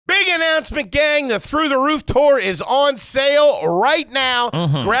announcement, gang. The Through the Roof tour is on sale right now.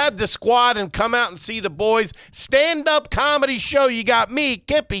 Grab the squad and come out and see the boys. Stand-up comedy show. You got me,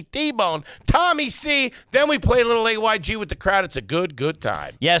 Kippy, T-Bone, Tommy C. Then we play a little AYG with the crowd. It's a good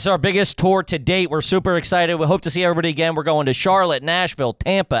time. Yes, our biggest tour to date. We're super excited. We hope to see everybody again. We're going to Charlotte, Nashville,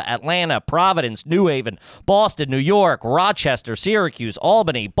 Tampa, Atlanta, Providence, New Haven, Boston, New York, Rochester, Syracuse,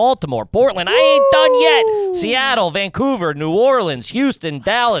 Albany, Baltimore, Portland. I ain't done yet. Seattle, Vancouver, New Orleans, Houston,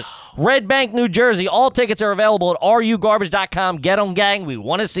 Dallas, Red Bank, New Jersey. All tickets are available at rugarbage.com. Get on, gang. We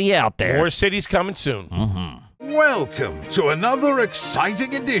want to see you out there. More cities coming soon. Welcome to another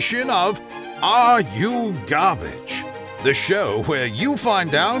exciting edition of Are You Garbage? The show where you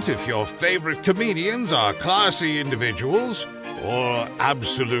find out if your favorite comedians are classy individuals or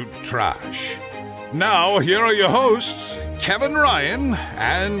absolute trash. Now, here are your hosts, Kevin Ryan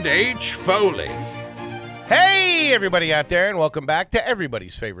and H. Foley. Hey, everybody out there, and welcome back to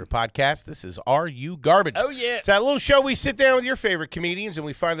everybody's favorite podcast. This is Are You Garbage? Oh, yeah. It's that little show we sit down with your favorite comedians, and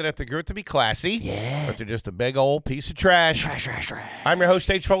we find it at the grit to be classy. Yeah. But they're just a big old piece of trash. Trash. I'm your host,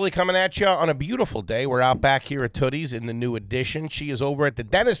 H. Foley, coming at you on a beautiful day. We're out back here at Tootie's in the new edition. She is over at the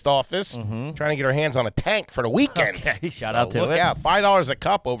dentist office trying to get her hands on a tank for the weekend. Okay, shout out to look it. out, $5 a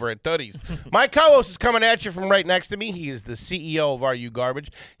cup over at Tootie's. My co-host is coming at you from right next to me. He is the CEO of Are You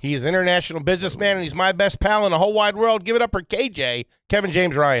Garbage. He is an international businessman, and he's my best pal in the whole wide world. Give it up for KJ, Kevin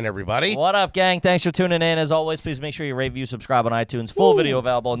James Ryan, everybody. What up, gang? Thanks for tuning in. As always, please make sure you rate, review, subscribe on iTunes. Full video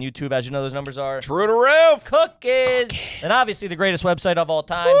available on YouTube. As you know, those numbers are True to roof. cooking. And obviously, the greatest website of all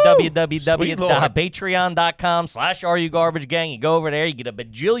time, www.patreon.com/RUGarbageGang. You go over there, you get a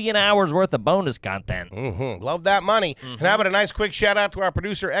bajillion hours worth of bonus content. Love that money. And how about a nice quick shout out to our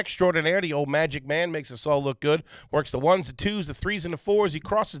producer extraordinaire, the old magic man, makes us all look good. Works the ones, the twos, the threes, and the fours. He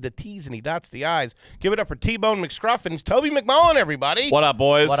crosses the T's and he dots the I's. Give it up for T-Bone McScruffins, Toby McMullen, everybody. What up,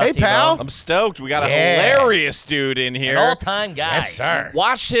 boys? What up, Hey, pal. I'm stoked. We got a hilarious dude in here. An all-time guy. Yes, sir.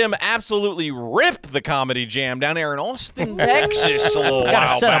 Watched him absolutely rip the Comedy Jam down there in Austin, Texas a little I got a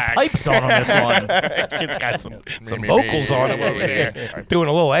while set back. of pipes on this one. Kid's got some vocals on him over there. Doing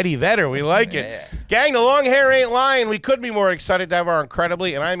a little Eddie Vedder. We like it. Gang, the long hair ain't lying. We couldn't be more excited to have our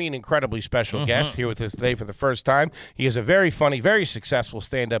incredibly, and I mean incredibly special guest here with us today for the first time. He is a very funny, very successful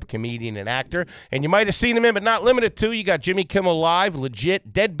stand-up comedian and actor. And you might have seen him in, but not limited to. You got Jimmy Kimmel Live,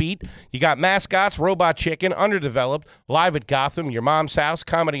 Legit, Deadbeat. You got Mascots, Robot Chicken, Underdeveloped, Live at Gotham, Your Mom's House,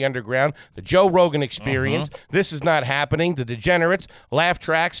 Comedy Underground, The Joe Rogan Experience, This Is Not Happening, The Degenerates, Laugh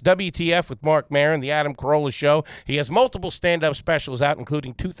Tracks, WTF with Mark Maron, The Adam Carolla Show. He has multiple stand-up specials out,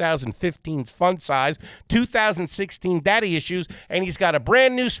 including 2015's Fun Size, 2016 Daddy Issues, and he's got a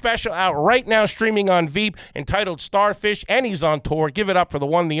brand new special out right now streaming on Veep entitled Starfish, and he's on tour. Give it up for the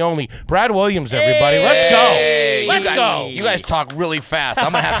one, the only, Brad Williams, everybody. Let's go. Let's go. You guys talk really fast.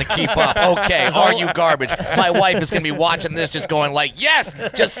 I'm going to have to keep up. Okay, Are You Garbage? My wife is going to be watching this just going like, yes,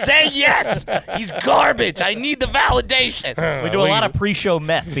 just say yes. He's garbage. I need the validation. We do a lot of pre-show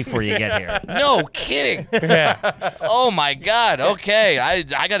meth before you get here. No kidding. Oh, my God. Okay,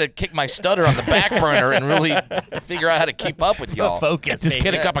 I got to kick my stutter on the back burner and really figure out how to keep up with y'all. Focus. Just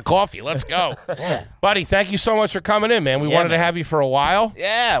get a cup of coffee. Let's go. Buddy, thank you so much for coming in, man. We wanted to have you for a while.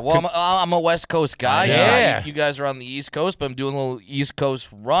 Yeah, well, I'm a West Coast guy. Yeah. You guys are on the East Coast, but I'm doing a little East Coast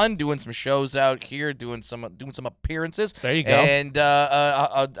run, doing some shows out here, doing some appearances. There you go. And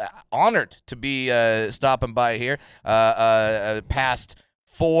honored to be stopping by here. Past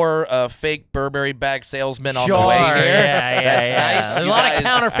 4 fake Burberry bag salesmen on the way here. That's nice. There's a lot of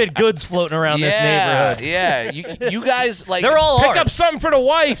counterfeit goods floating around this neighborhood. Yeah, you guys like They're all Pick ours. up something for the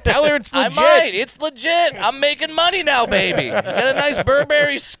wife. Tell her it's legit. I might. It's legit. I'm making money now, baby. Get a nice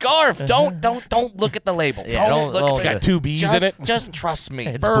Burberry scarf. Don't look at the label. Yeah, don't look. don't- It's got 2 B's in it. Just trust me.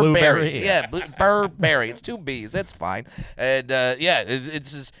 It's Burberry. blueberry. Yeah, Burberry. It's 2 B's. That's fine. And yeah,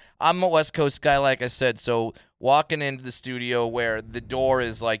 it's just, I'm a West Coast guy, like I said. So walking into the studio where the door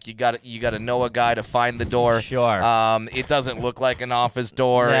is like you got to know a guy to find the door. Sure. It doesn't look like an office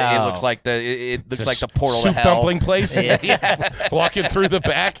door. No. It looks like it looks like the portal to soup hell. dumpling place. Walking through the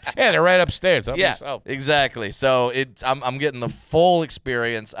back. Yeah, they're right upstairs. Help yourself. Exactly. So I'm getting the full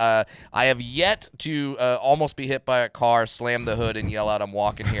experience. I have yet to almost be hit by a car, slam the hood, and yell out, "I'm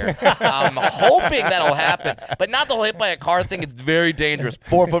walking here." I'm hoping that'll happen, but not the whole hit by a car thing. It's very dangerous.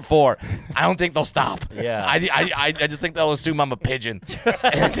 4'4". I don't think they'll stop. Yeah. I just think they'll assume I'm a pigeon,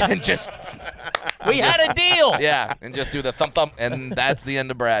 and just We had a deal. yeah, and just do the thump thump, and that's the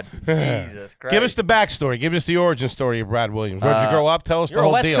end of Brad. Jesus Christ. Give us the backstory. Give us the origin story of Brad Williams. Where'd you grow up? Tell us You're the a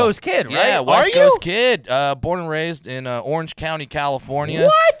whole West deal. Coast kid, right? Yeah, West Are Coast you? kid, born and raised in Orange County, California.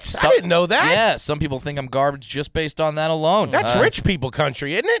 What? I didn't know that. Yeah, some people think I'm garbage just based on that alone. That's rich people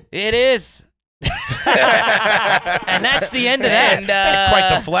country, isn't it? It is. And that's the end of that. And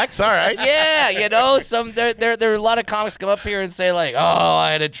Quite the flex. All right. yeah, you know, there are a lot of comics come up here and say like, "Oh,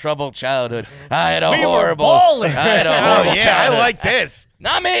 I had a troubled childhood. I had a We were horrible. balling." I had a Oh, horrible yeah, I childhood." like this.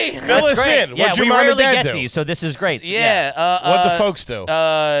 Not me. Fill us Great. in. Yeah, What'd your we mom and rarely dad get do? these, so this is great. Yeah. What'd the folks do?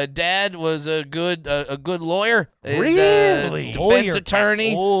 Dad was a good lawyer. Really? Defense Lawyer.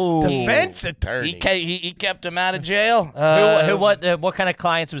 attorney. Ooh. Defense attorney. He kept him out of jail. What kind of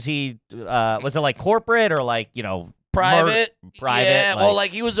clients was he? Was it like corporate or like Private, private? Yeah, well,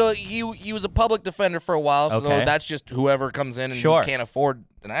 like he was a public defender for a while, so Okay. that's just whoever comes in and Sure. can't afford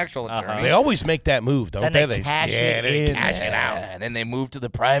an actual attorney. They always make that move, don't Then they? they cash yeah, it they in. cash it out. And then they moved to the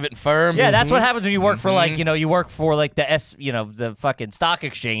private firm. Yeah, that's what happens when you work for like Mm-hmm. you work for like the fucking stock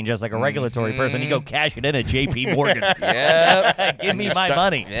exchange as like a regulatory person. You go cash it in at J.P. Morgan. Yeah. Give me my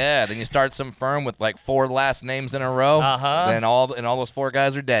money. Yeah, then you start some firm with like 4 last names in a row. Uh-huh. Then all those 4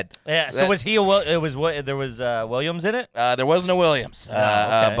 guys are dead. Yeah. So That- was he? There was Williams in it. There wasn't a Williams,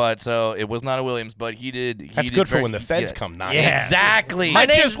 okay. but so it was not a Williams, but he did. That's good for when the feds come knocking. Yeah. Exactly.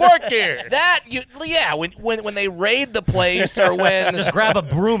 I just work here. When they raid the place or when Just grab a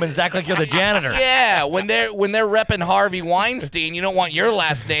broom and act like you're the janitor. yeah, when they're repping Harvey Weinstein, you don't want your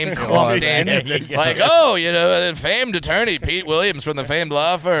last name clumped in. Yeah. Like, famed attorney Pete Williams from the famed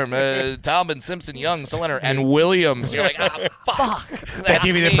law firm Talbot Simpson Young Solenter and Williams. You're like, fuck. They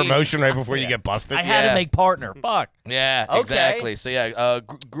give you the me. promotion right before you get busted. I had to make partner. Fuck. Yeah, Okay. exactly. So yeah,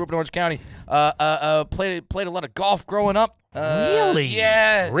 grew up in Orange County. Played a lot of golf growing up. Really?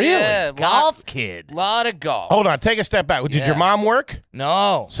 Yeah. Really? Yeah, Golf kid. Lot of golf. Hold on, take a step back. Did Yeah. your mom work?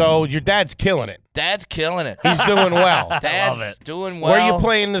 No. So your dad's killing it. Dad's killing it. He's doing well. Dad's love it. doing well. Where are you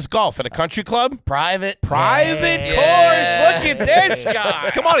playing this golf? At a country club? Private. Private Yeah. course. Look at this guy.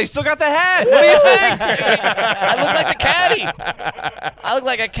 Come on, he still got the hat. What do you think? I look like the caddy. I look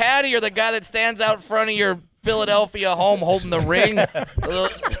like a caddy or the guy that stands out front of your Philadelphia home holding the ring.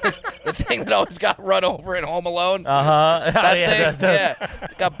 The thing that always got run over in Home Alone. That thing, yeah.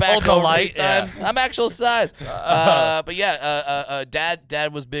 Got back Hold the home 3 light, yeah. times. I'm actual size. But yeah,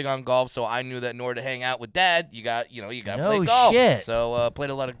 Dad was big on golf, so I knew that in order to hang out with Dad, you got to No play golf. shit. So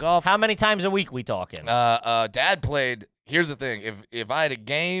played a lot of golf. How many times a week we talking? Dad played. Here's the thing: if I had a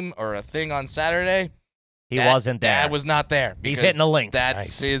game or a thing on Saturday, He wasn't there. Dad was not there. He's because hitting the links. That's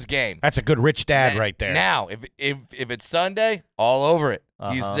Nice. his game. That's a good rich dad right there. Now, if it's Sunday, all over it.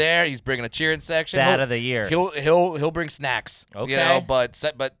 He's Uh-huh. there. He's bringing a cheering section. Dad of the year. He'll bring snacks. Okay. You know, but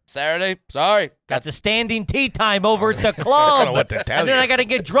Saturday, sorry. Got the standing tea time over at the I club. don't know what to tell and then you. I got to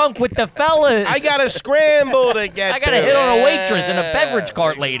get drunk with the fellas. I got to scramble to get I got to to hit it. on a waitress and a beverage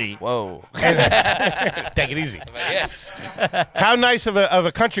cart lady. Whoa. Take it easy. Yes. How nice of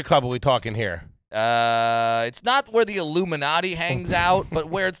a country club are we talking here? It's not where the Illuminati hangs out, but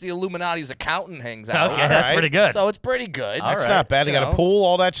where it's the Illuminati's accountant hangs out. Okay, that's right. pretty good. So it's pretty good. All That's right. not bad. They You got a know. pool,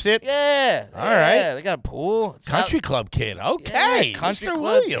 all that shit. Yeah. All right. Yeah, they got a pool. It's Country not- club kid. Yeah, Okay. country Mr.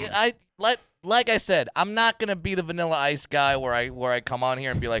 club. Williams. Like I said, I'm not gonna be the Vanilla Ice guy where I come on here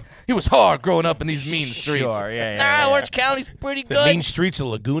and be like, he was hard growing up in these mean streets. Sure, yeah, Nah, yeah. Orange County's pretty The good. mean streets of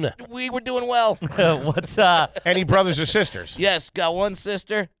Laguna. We were doing well. What's Any brothers or sisters? Yes, got one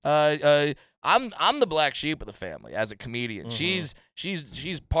sister. I'm the black sheep of the family as a comedian. She's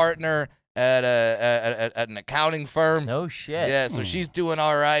partner at an accounting firm. no shit? Yeah, so she's doing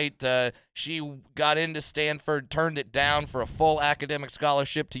all right. She got into Stanford, turned it down for a full academic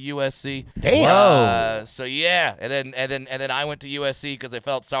scholarship to USC. Damn. So yeah, and then I went to USC because they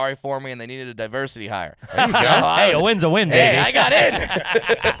felt sorry for me and they needed a diversity hire. Hey, a win's a win, baby. Hey, I got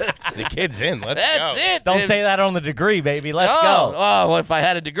in. The kid's in. Let's That's go. it. Don't say that on the degree, baby. Let's Oh, go. well, if I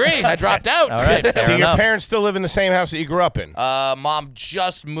had a degree, I dropped out. All right, fair Do your enough. parents still live in the same house that you grew up in? Mom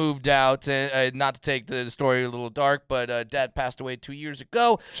just moved out. Not to take the story a little dark, but Dad passed away 2 years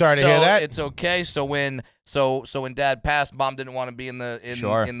ago. Sorry to So hear that. It's okay. So when Dad passed, Mom didn't want to be in the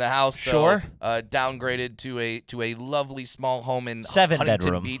Sure. in the house. So, Sure. downgraded to a lovely small home in 7 Huntington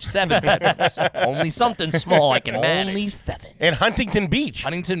bedroom. Beach. 7 bedrooms. Only Something small I can manage. Only 7. In Huntington Beach.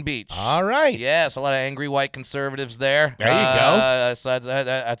 Huntington Beach. All right. Yeah, so a lot of angry white conservatives there. There you go. So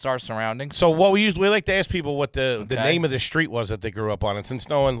that's our surroundings. So what we like to ask people what the Okay. name of the street was that they grew up on, and since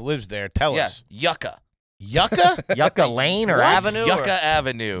no one lives there, tell Yeah, us. Yucca. Yucca Lane or Avenue? Yucca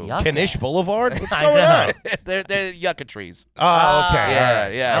Avenue. Kanish Boulevard? What's I going know. on? They're yucca trees. Oh, okay. Yeah, All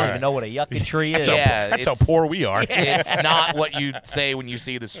right. yeah. I don't even know what a yucca tree is. That's how poor we are. It's not what you say when you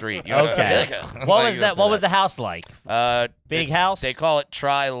see the street. You know? Okay. What was that? What was the house like? Big house? They call it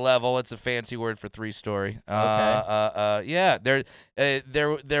tri-level. It's a fancy word for 3-story. Yeah.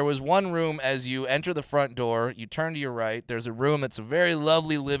 There was one room as you enter the front door. You turn to your right. There's a room that's a very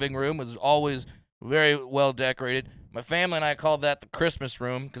lovely living room. It was always very well decorated. My family and I called that the Christmas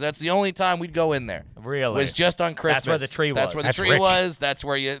room because that's the only time we'd go in there. Really? Was just on Christmas. That's where the tree was. That's where the That's tree rich. was. That's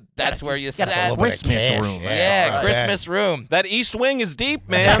where you. That's where you Got a sat. Christmas room. Yeah, Christmas room. That East Wing is deep,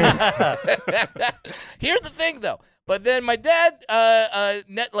 man. Here's the thing, though. But then my dad,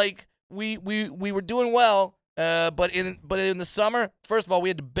 we were doing well. But in the summer, first of all, we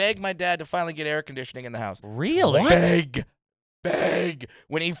had to beg my dad to finally get air conditioning in the house. Really? Beg.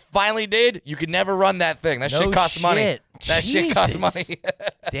 When he finally did, you could never run that thing. That shit costs money. That shit costs money.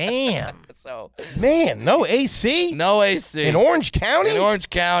 Damn. So Man, no AC? no AC In Orange County? In Orange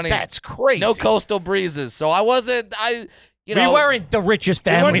County. That's crazy. No coastal breezes. So I wasn't. You know, we weren't the richest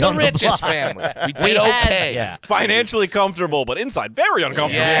we family. weren't the on richest block. family. We did had- okay. yeah. Financially comfortable, but inside very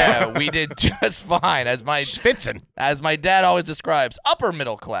uncomfortable. Yeah, we did just fine. As my dad always describes, upper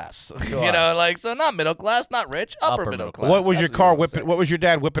middle class. You know, like so not middle class, not rich, upper middle class. What was your That's car he always whipping? What was your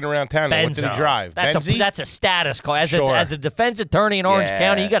dad whipping around town? What did he Benzo. drive? Benzie? That's a status car. As Sure. a defense attorney in Orange Yeah.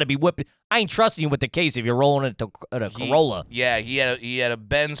 County, you got to be whipping. I ain't trusting you with the case if you're rolling it at a Corolla. Yeah, he had a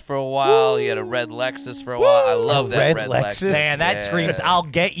Benz for a while. He had a red Lexus for a while. I love that red red Lexus? Man, that Yeah. screams, I'll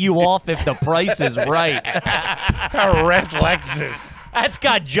get you off if the price is right. A red Lexus. That's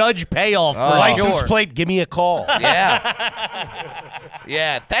got judge payoff for License sure. plate, give me a call. Yeah.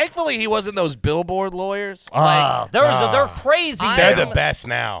 Yeah. Thankfully, he wasn't those billboard lawyers. Like, They're crazy. They're now. the best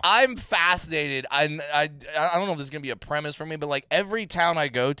now. I'm fascinated. I don't know if this is gonna be a premise for me, but like every town I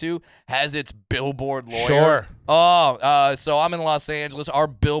go to has its billboard lawyer. Sure. Oh, so I'm in Los Angeles. Our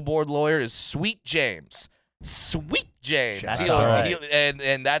billboard lawyer is Sweet James. Sweet James. That's all right.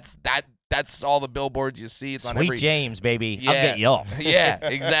 And that's all the billboards you see. It's on Sweet every James, baby. Yeah. I'll get you off. Yeah,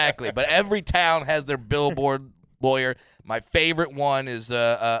 exactly. But every town has their billboard lawyer. My favorite one is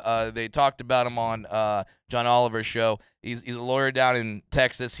they talked about him on John Oliver's show. He's a lawyer down in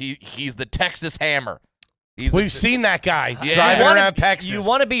Texas. He's the Texas Hammer. We've seen that guy Yeah. driving You around Texas. You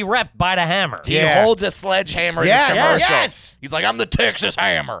want to be repped by the hammer. He Yeah. holds a sledgehammer in Yes, his commercial. yes. He's like, I'm the Texas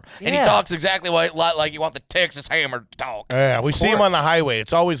Hammer. And he Yeah. talks exactly like you want the Texas Hammer to talk. Yeah, we see him on the highway.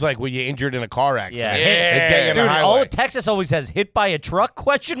 It's always like when you're injured in a car accident. Yeah. They get you on the Dude, highway. Texas always has hit by a truck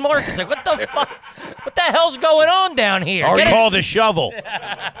question mark. It's like, what the fuck? What the hell's going on down here? Or Get it- called a shovel.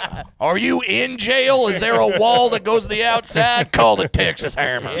 Are you in jail? Is there a wall that goes to the outside? Call the Texas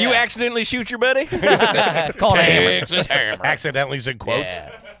Hammer. You accidentally shoot your buddy? Call a hammer. Texas Hammer. Accidentally in quotes.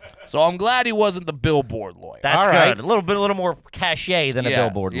 Yeah. So I'm glad he wasn't the billboard lawyer. That's All right. good. A little more cachet than a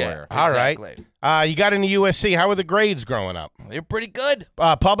billboard lawyer. All right. Exactly. You got into USC. How were the grades growing up? They're pretty good.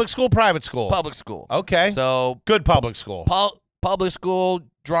 Public school, private school? Public school. Okay. So Good public school. public school,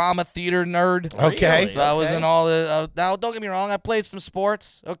 drama, theater nerd. Okay. So I was in all the. Now, don't get me wrong. I played some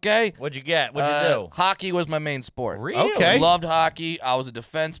sports. Okay. What'd you get? What'd you do? Hockey was my main sport. Really? Okay. Loved hockey. I was a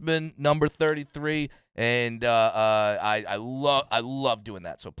defenseman, number 33, and I love doing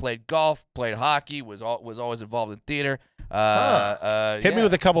that. So played golf, played hockey, was always involved in theater. Hit me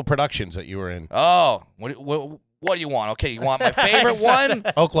with a couple productions that you were in. Oh, what do you want? Okay, you want my favorite one?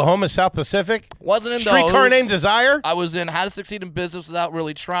 Oklahoma, South Pacific. Wasn't in Streetcar those. Named Desire. I was in How to Succeed in Business Without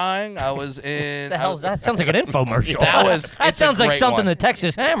Really Trying. I was in. The hell's that? Sounds like an infomercial. That That sounds like great something one. the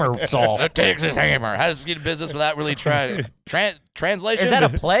Texas Hammer saw. The Texas Hammer. How to Succeed in Business Without Really Trying. Translation. Is that a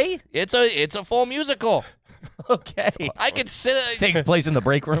play? It's a full musical. Okay. I could sit. Takes place in the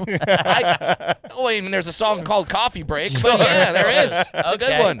break room. I mean, there's a song called Coffee Break, but yeah, there is. It's a good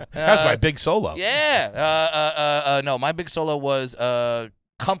Okay. one. That's my big solo. Yeah. No, my big solo was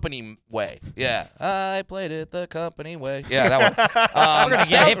Company Way. Yeah. I played it the company way. Yeah, that one. We're gonna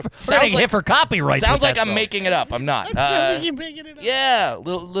get hit for copyright. Sounds with like that I'm song. making it up. I'm not. Yeah,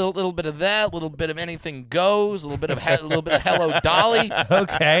 little bit of that, little bit of Anything Goes, a little bit of Hello Dolly.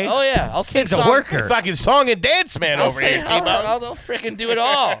 Okay. Oh yeah, I'll sing Kid's a song. worker. Fucking song and dance man I'll over sing. here. I'll freaking do it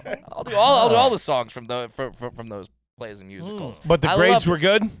all. I'll do all the songs from those plays and musicals. But the I grades loved were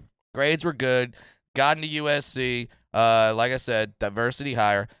good. Grades were good. Got into USC. Like I said, diversity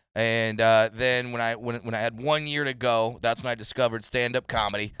higher. And then when I had 1 year to go, that's when I discovered stand-up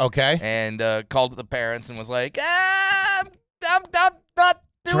comedy. Okay. And called the parents and was like, I'm not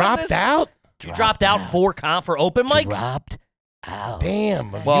doing Dropped this. out. You dropped out for open mics? Dropped out.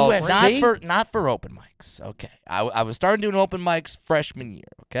 Damn. Well, USC? not for open mics. Okay, I was starting doing open mics freshman year.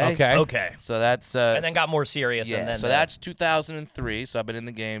 Okay. Okay. Okay. So that's And then got more serious. yeah. And then, So that's 2003. So I've been in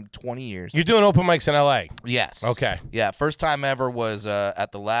the game 20 years. You're doing open mics in L.A. Yes. Okay. Yeah. First time ever was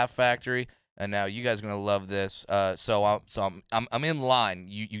at the Laugh Factory, and now you guys are gonna love this. So I'm in line.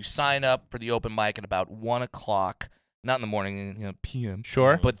 You sign up for the open mic at about 1 o'clock. Not in the morning, p.m.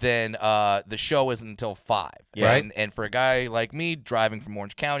 Sure. But then the show isn't until 5. Yeah. Right. And for a guy like me driving from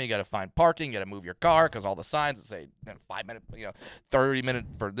Orange County, you got to find parking, you got to move your car because all the signs that say 5 minute, 30 minute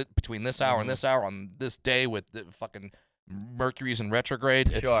between this hour and this hour on this day with the fucking Mercury's in retrograde.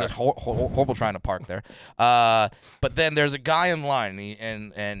 It's Sure. horrible trying to park there. But then there's a guy in line,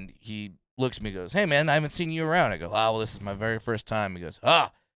 and he looks at me and goes, "Hey, man, I haven't seen you around." I go, "Oh, well, this is my very first time." He goes,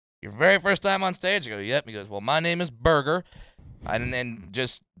 "Your very first time on stage?" I go, "Yep." He goes, "Well, my name is Burger, and then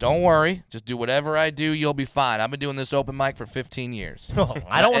just don't worry. Just do whatever I do. You'll be fine. I've been doing this open mic for 15 years."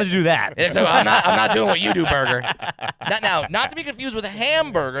 I don't want to do that. I'm not doing what you do, Burger. Not to be confused with a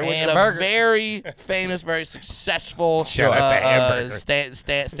Hamburger, which is a very famous, very successessful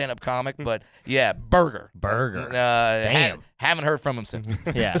stand-up comic. But yeah, Burger. Damn. Haven't heard from him since.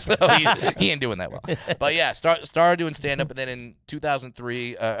 Yeah. So he ain't doing that well. But yeah, started doing stand-up, and then in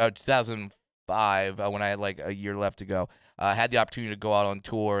 2003, 2005, when I had like a year left to go, I had the opportunity to go out on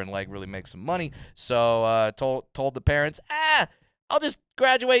tour and like really make some money. So told the parents, I'll just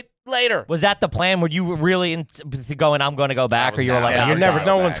graduate later. Was that the plan? Were you really going, I'm going to go back? Or you were like, You're I'm never, gonna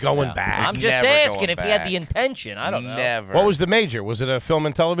no go one's back. going Yeah. back. I'm just Never asking going if he had the back. intention. I don't know. Never. What was the major? Was it a film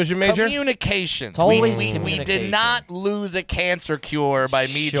and television major? Communications. Always We communication. did not lose a cancer cure by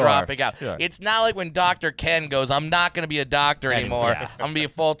me Sure, dropping out. sure. It's not like when Dr. Ken goes, "I'm not going to be a doctor anymore. Yeah. I'm going to be a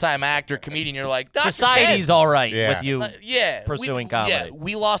full-time actor, comedian." You're like, "Dr. Society's Ken." all right Yeah. with you. Yeah, pursuing Yeah, comedy.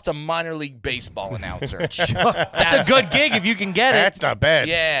 we lost a minor league baseball announcer. That's a good gig if you can get it. That's not bad.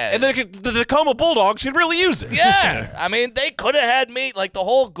 Yeah. And the Tacoma Bulldogs should really use it. Yeah, I mean, they could have had me. Like, the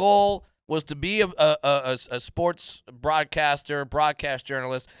whole goal was to be a sports broadcaster, broadcast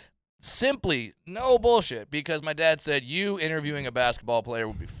journalist. Simply, no bullshit, because my dad said you interviewing a basketball player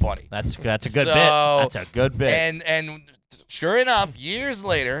would be funny. That's a good bit. So- That's a good bit. And sure enough, years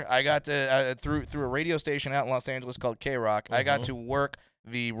later, I got to through a radio station out in Los Angeles called K-Rock. I got to work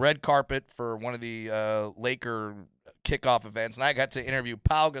the red carpet for one of the Laker kickoff events, and I got to interview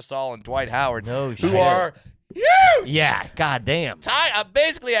Pau Gasol and Dwight Howard, No who shit. are huge. Yeah, goddamn.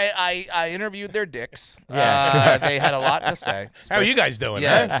 Basically, I interviewed their dicks. Yeah. They had a lot to say. How are you guys doing?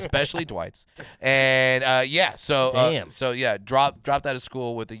 Yeah, huh? especially Dwight's. And Damn. so yeah, dropped out of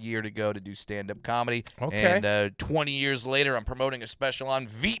school with a year to go to do stand-up comedy. Okay. And 20 years later, I'm promoting a special on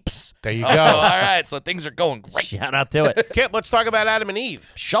Veeps. There you So go. all right, so things are going great. Shout out to it. Kip, let's talk about Adam and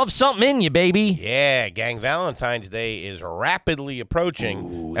Eve. Shove something in you, baby. Yeah, gang, Valentine's Day is rapidly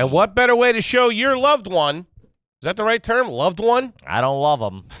approaching. And what better way to show your loved one, is that the right term, loved one, I don't love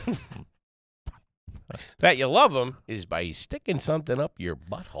them. that you love them, is by sticking something up your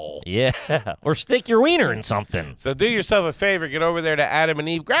butthole. Yeah. Or stick your wiener in something. So do yourself a favor, get over there to Adam and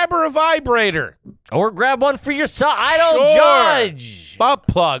Eve, grab her a vibrator, Or grab one for yourself. I don't Sure. judge. butt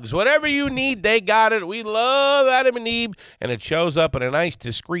plugs, whatever you need, they got it. We love Adam and Eve, and it shows up in a nice,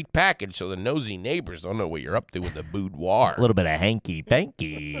 discreet package so the nosy neighbors don't know what you're up to in the boudoir. A little bit of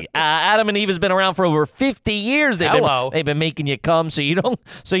hanky-panky. Adam and Eve has been around for over 50 years. They've been making you come, so you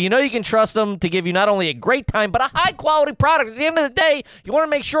know you can trust them to give you not only a great time, but a high-quality product. At the end of the day, you want to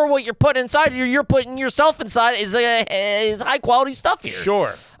make sure what you're putting inside, you're putting yourself inside, is high-quality stuff here.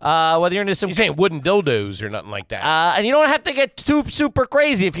 Sure. Whether you're into some... You ain't wooden dildos or nothing like that. and you don't have to get too super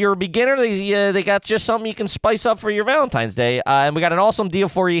crazy. If you're a beginner, they got just something you can spice up for your Valentine's Day. And we got an awesome deal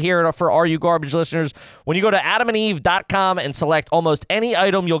for you here for Are You Garbage listeners. When you go to adamandeve.com and select almost any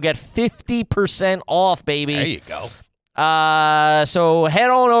item, you'll get 50% off, baby. There you go. So head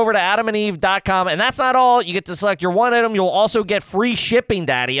on over to adamandeve.com, and that's not all. You get to select your one item. You'll also get free shipping,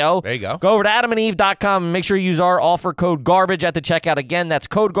 Daddy-O. There you go. Go over to adamandeve.com and make sure you use our offer code GARBAGE at the checkout. Again, that's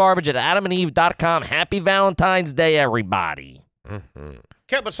code GARBAGE at adamandeve.com. Happy Valentine's Day, everybody.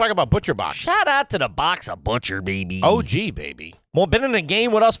 Kip, let's talk about Butcher Box. Shout out to the Box of Butcher, baby. OG, baby. Well, been in the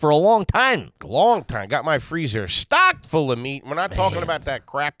game with us for a long time. Long time. Got my freezer stocked full of meat. We're not talking about that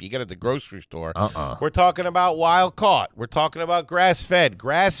crap you get at the grocery store. We're talking about wild caught. We're talking about grass-fed,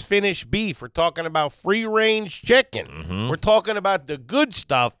 grass-finished beef. We're talking about free-range chicken. We're talking about the good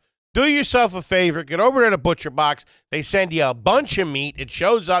stuff. Do yourself a favor. Get over to the Butcher Box. They send you a bunch of meat. It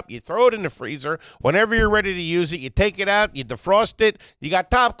shows up. You throw it in the freezer. Whenever you're ready to use it, you take it out. You defrost it. You got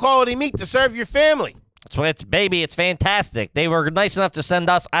top-quality meat to serve your family. So baby, it's fantastic. They were nice enough to send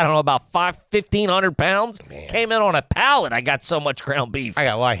us, I don't know, about 1,500 pounds. Man. Came in on a pallet. I got so much ground beef. I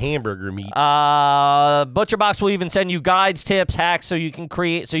got a lot of hamburger meat. ButcherBox will even send you guides, tips, hacks, so you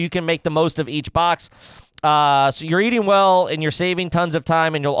can make the most of each box. So you're eating well and you're saving tons of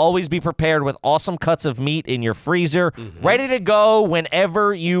time, and you'll always be prepared with awesome cuts of meat in your freezer, ready to go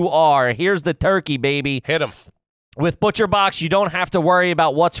whenever you are. Here's the turkey, baby. Hit 'em. With ButcherBox, you don't have to worry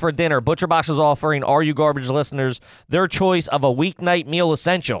about what's for dinner. ButcherBox is offering Are You Garbage listeners their choice of a weeknight meal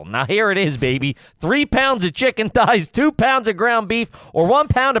essential. Now, here it is, baby. 3 pounds of chicken thighs, 2 pounds of ground beef, or 1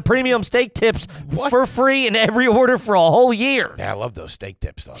 pound of premium steak tips for free in every order for a whole year. Yeah, I love those steak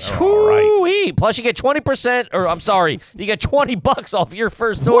tips, though. They're all right. Plus, you get 20%, or I'm sorry, you get $20 off your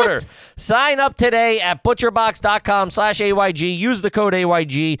first order. Sign up today at butcherbox.com/AYG. Use the code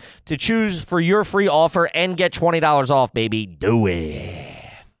AYG to choose for your free offer and get $20 off, baby. Do it. Yeah.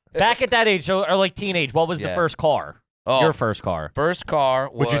 Back at that age, or like teenage, what was the first car? Oh, your first car. First car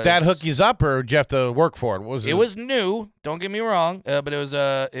was... Would your dad hook you up, or did you have to work for it? What was it? It was new. Don't get me wrong, but it was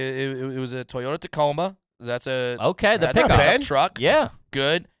a Toyota Tacoma. That's a that's a pickup truck. Yeah,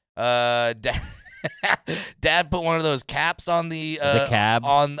 good. Dad put one of those caps on the cab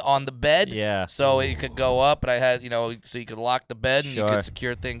on the bed. Yeah, so it could go up, and I had so you could lock the bed and you could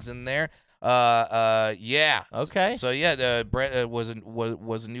secure things in there. Yeah. Okay. So yeah, Brett was a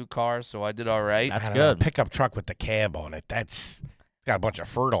new car, so I did all right. That's good. Pickup truck with the cab on it. It's got a bunch of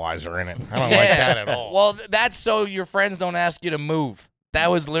fertilizer in it. I don't like that at all. Well, that's so your friends don't ask you to move. That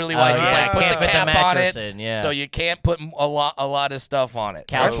was literally why he's like, put the cap on it, so you can't put a lot of stuff on it.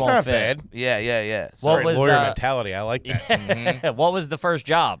 Couch That's won't not fit. bad. Yeah. Sorry, lawyer mentality. I like that. What was the first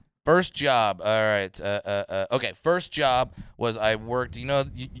job? First job, all right. Okay, first job was I worked. You know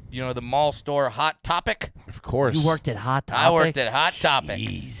the mall store Hot Topic. Of course. You worked at Hot Topic. I worked at Hot Topic.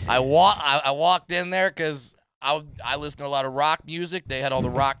 Jesus. I walked in there because I listened to a lot of rock music. They had all the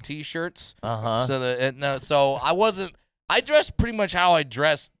rock T-shirts. So I wasn't. I dressed pretty much how I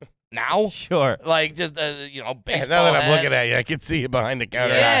dress now. Sure. Like just baseball. Now that I'm looking at you, I can see you behind the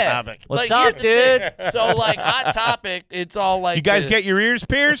counter. Yeah. Hot Topic. What's up, dude? So like Hot Topic, it's all like you guys get your ears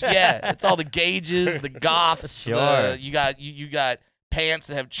pierced? Yeah, it's all the gauges, the goths. Sure. You got pants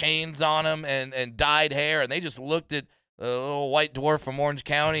that have chains on them and dyed hair, and they just looked at a little white dwarf from Orange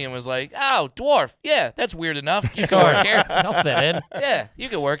County and was like, "Oh, dwarf, yeah, that's weird enough. You can work here. I'll fit in. Yeah, you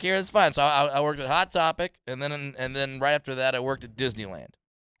can work here. It's fine." So I worked at Hot Topic, and then right after that, I worked at Disneyland.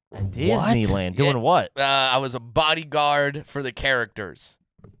 Disneyland, doing what? I was a bodyguard for the characters.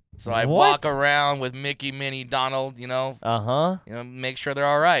 So I walk around with Mickey, Minnie, Donald, make sure they're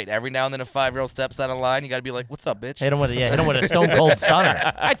all right. Every now and then a 5-year-old steps out of line, you got to be like, "What's up, bitch?" Hit him with a stone cold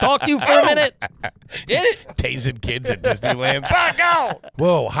stunner. I talked to you for a minute. Get it? Tasing kids at Disneyland. Fuck off!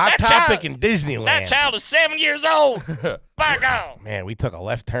 Whoa, Hot Topic in Disneyland. That child is 7 years old. Fuck off! Man, we took a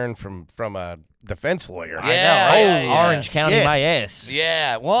left turn from a defense lawyer. Yeah, I know. Orange County, my ass.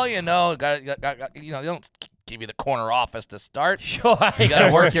 Yeah, well, got they don't give you the corner office to start. Sure, you got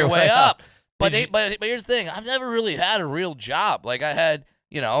to work your way up. But here's the thing: I've never really had a real job. Like I had,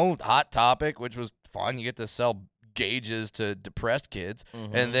 Hot Topic, which was fun. You get to sell gauges to depressed kids,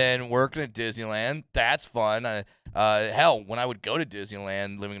 and then working at Disneyland, that's fun. Hell, when I would go to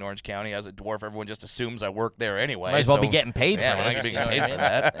Disneyland, living in Orange County as a dwarf, everyone just assumes I work there anyway. Might as well be getting paid for I this. could be getting paid for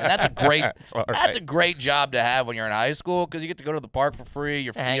that. And that's a great job to have when you're in high school because you get to go to the park for free.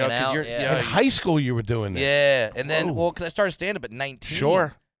 You're hanging out. In high school, you were doing this. Yeah, and then because I started stand up at 19.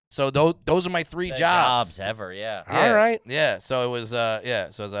 Sure. So those are my three jobs ever. Yeah. All right. Yeah. So it was So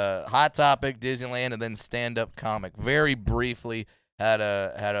it was a Hot Topic, Disneyland, and then stand up comic. Very briefly had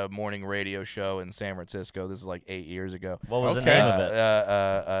a morning radio show in San Francisco. This is like 8 years ago. What was the name of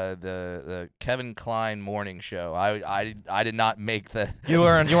it? The Kevin Kline morning show. I did not make the. You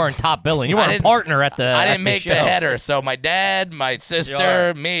weren't top billing. You weren't a partner at the. I didn't make show. the header. So my dad, my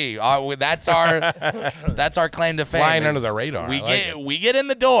sister, me. That's our claim to fame. Flying under the radar. We get in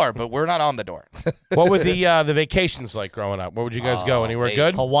the door, but we're not on the door. What were the vacations like growing up? Where would you guys go? Anywhere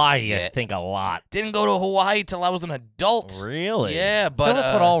good? Hawaii, I think a lot. Didn't go to Hawaii till I was an adult. Really? Yeah, but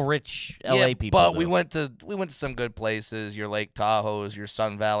that's what all rich LA people but do. we went to some good places. Your Lake Tahoes, your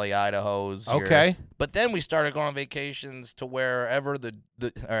Sun Valley, Idaho's. Okay. But then we started going on vacations to wherever the.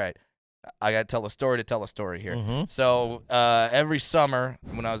 All right, I gotta tell a story here. So every summer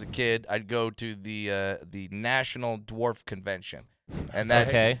when I was a kid, I'd go to the National Dwarf Convention. And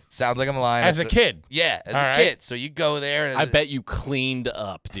that's sounds like I'm lying. As a kid? Yeah, as a kid. So you go there. And I bet you cleaned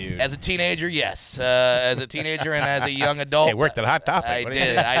up, dude. As a teenager, yes. As a teenager and as a young adult, Hey, worked at Hot Topic.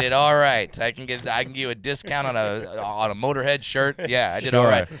 I did all right. I can give you a discount on a Motorhead shirt. Yeah, I did all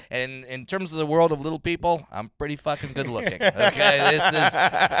right. And in terms of the world of little people, I'm pretty fucking good looking. Okay,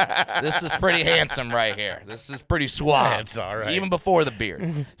 this is pretty handsome right here. This is pretty suave. That's all right. Even before the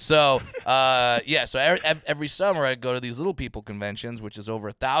beard. So so every summer I go to these little people conventions, which is over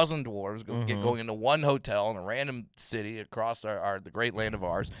 1,000 dwarves going into one hotel in a random city across the great land of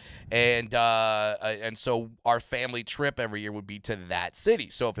ours, and so our family trip every year would be to that city.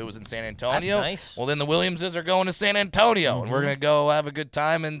 So if it was in San Antonio, well then the Williamses are going to San Antonio, and we're gonna go have a good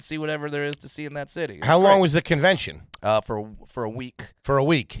time and see whatever there is to see in that city. How long was the convention? For a week. For a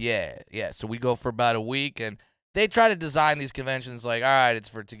week. Yeah. So we go for about a week, and they try to design these conventions like, all right, it's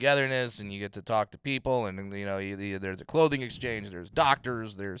for togetherness, and you get to talk to people, and there's a clothing exchange, there's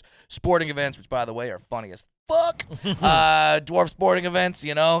doctors, there's sporting events, which by the way are funny as fuck. Dwarf sporting events,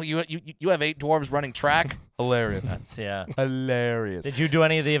 you have 8 dwarves running track. Hilarious. That's hilarious. Did you do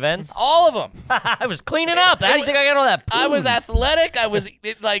any of the events? All of them. I was cleaning up. How do you think I got all that? I was athletic. I was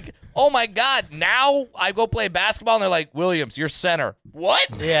like, oh my god. Now I go play basketball, and they're like, Williams, you're center. What?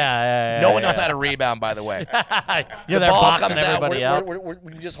 Yeah. No one knows how to rebound, by the way. You're the there ball boxing comes everybody out. out.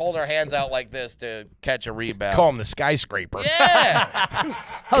 We just hold our hands out like this to catch a rebound. Call him the skyscraper. Yeah.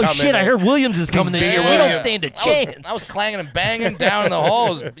 Oh shit! I heard Williams is coming this year. We don't stand a chance. I was clanging and banging down in the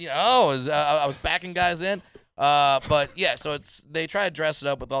holes. I was backing guys in. But yeah, so they try to dress it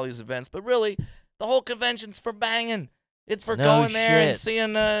up with all these events, but really, the whole convention's for banging. It's for going there and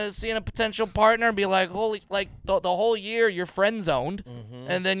seeing a potential partner and be like, holy, like the whole year you're friend zoned,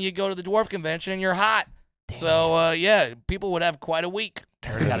 and then you go to the dwarf convention and you're hot. Damn. So people would have quite a week.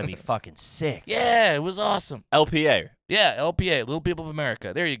 That's gotta be fucking sick. Yeah, it was awesome. LPA. Yeah, LPA, Little People of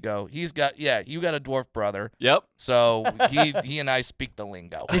America. There you go. You got a dwarf brother. Yep. So he and I speak the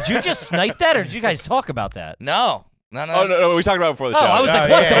lingo. Did you just snipe that, or did you guys talk about that? No. Oh, no, we talked about it before the show. I was like,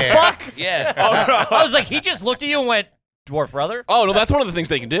 what the fuck? Yeah. I was like, he just looked at you and went, dwarf brother? Oh, no, that's one of the things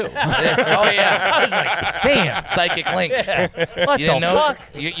they can do. Oh, yeah. I was like, damn. Psychic link. Yeah. What You the didn't know, fuck?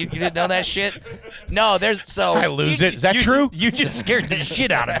 You didn't know that shit? No, I lose it. Is that true? You just scared the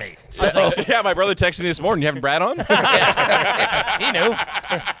shit out of me. Yeah, my brother texted me this morning. You having Brad on? Yeah. He knew.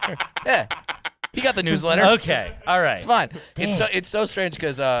 Yeah. He got the newsletter. Okay, all right. It's fine. Damn. It's so strange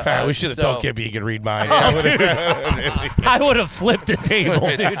because we should have told Gibby he could read mine. I would have flipped the table,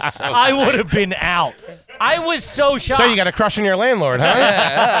 dude. I would have been out. I was so shocked. So you got a crush on your landlord, huh?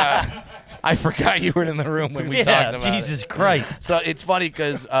 Yeah. I forgot you were in the room when we talked about Jesus Christ. So it's funny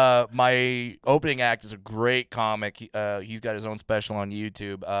because my opening act is a great comic. He's got his own special on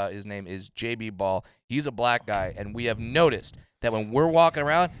YouTube. His name is JB Ball. He's a black guy, and we have noticed that when we're walking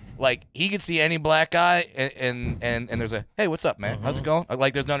around, like, he could see any black guy, and there's a, hey, what's up, man? How's it going?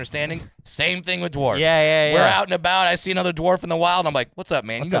 Like, there's no understanding. Same thing with dwarves. Yeah. We're out and about. I see another dwarf in the wild. I'm like, what's up,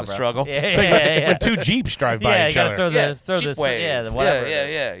 man? What's You know up, the bro? struggle. Yeah. When 2 Jeeps drive by each other. Throw Jeep this, wave. yeah, the whatever.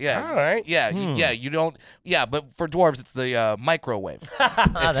 Yeah. All right. Yeah, you don't. Yeah, but for dwarves, it's the microwave.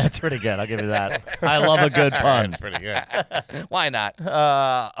 That's pretty good. I'll give you that. I love a good pun. That's pretty good. Why not?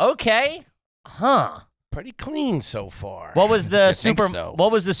 Okay. Huh. Pretty clean so far. What was the so.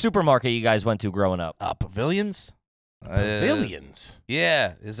 What was the supermarket you guys went to growing up? Pavilions? Pavilions?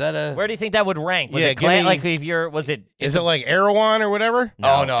 Yeah. Is that a... Where do you think that would rank? Was Yeah, it give me- like if you're was it Is it like Erewhon or whatever?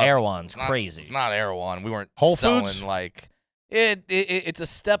 No, no, Erewhon's not- crazy. It's not Erewhon. We weren't Whole selling Foods? like... It's a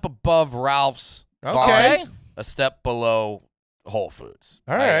step above Ralph's. Okay. Vons, a step below Whole Foods.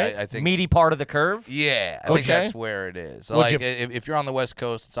 All right. I think... Meaty part of the curve? Yeah, I think Okay. that's where it is. So Would like, if you're on the West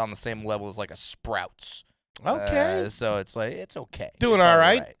Coast, it's on the same level as like a Sprouts. Okay. So it's like, it's okay. Doing It's all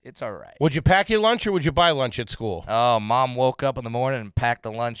right? It's all right. Would you pack your lunch or would you buy lunch at school? Oh, Mom woke up in the morning and packed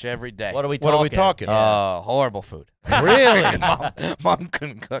the lunch every day. What are we talking? What are we talking? Horrible food. Really? Mom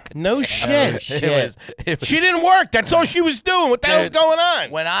couldn't cook. No shit. shit. It was She didn't work. That's all she was doing. What the hell's Dude, going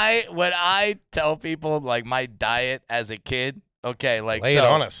on? When I tell people like my diet as a kid, okay, like Lay it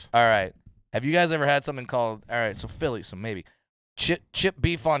on us. All right. Have you guys ever had something called, all right, so Philly, so maybe chip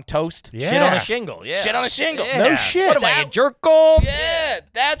beef on toast? Yeah. Shit on a shingle. Yeah. Shit on a shingle. Yeah. No shit. What am I, a That- jerk off? Yeah,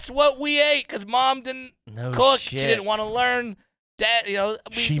 that's what we ate because Mom didn't No cook. shit. She didn't want to learn. Dad,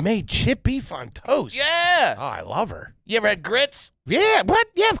 She made chip beef on toast. Yeah. Oh, I love her. You ever had grits? Yeah, what?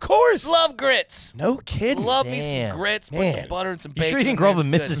 Yeah, of course. Love grits. No kidding. Love me some Damn. grits. Put Man. some butter and some You bacon. sure you didn't in grow up there,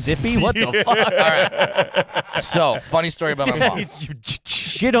 in it's good. Mississippi? What the fuck? All right. So, funny story about my mom.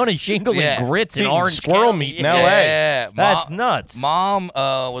 Shit on a shingle Yeah. and grits in Eating Orange squirrel County. meat in LA. Yeah, That's nuts. Mom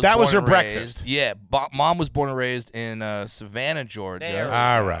was That born was her and breakfast. raised- Yeah, Mom was born and raised in Savannah, Georgia. There we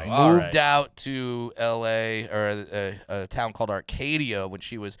All go. right. All Moved right. out to L.A. or a town called Arcadia when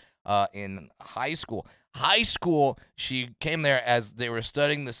she was in high school. High school, she came there as they were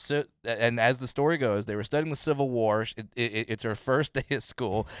studying and as the story goes, they were studying the Civil War. It's her first day of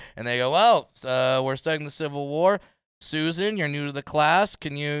school, and they go, "Well, we're studying the Civil War. Susan, you're new to the class.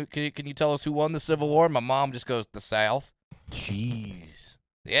 Can you tell us who won the Civil War?" My mom just goes, "The South." Jeez.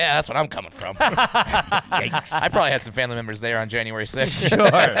 Yeah, that's what I'm coming from. Yikes. I probably had some family members there on January 6th. Sure.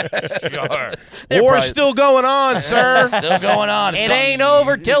 They're War's probably- still going on, sir. Still going on. It's It called- ain't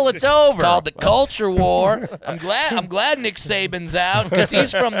over till it's over. called the Culture War. I'm glad Nick Saban's out because he's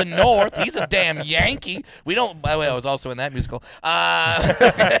from the North. He's a damn Yankee. We don't. By the way, I was also in that musical.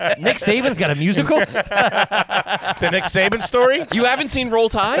 Nick Saban's got a musical? The Nick Saban story? You haven't seen Roll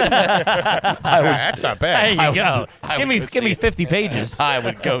Tide? That's not There bad. you go. I Give would me go give me see 50 pages. I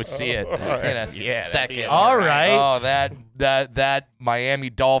would go see it in a second. All right. Oh, that Miami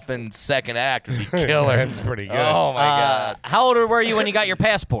Dolphins second act would be killer. That's pretty good. Oh my God. How old were you when you got your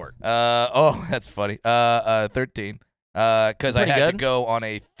passport? Oh, that's funny. 13. Because I Pretty had to good. go on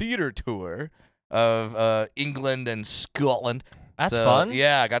a theater tour of England and Scotland. That's So, fun.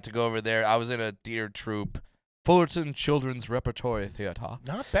 Yeah, I got to go over there. I was in a theater troupe, Fullerton Children's Repertory Theater.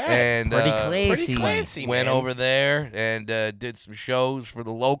 Not bad. And Pretty Pretty classy. classy, went man. over there and did some shows for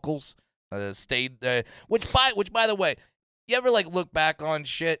the locals. Stayed, which by the way, you ever like look back on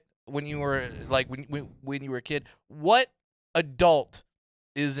shit when you were like when you were a kid? What adult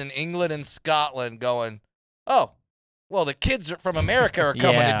is in England and Scotland going, oh, well, the kids from America are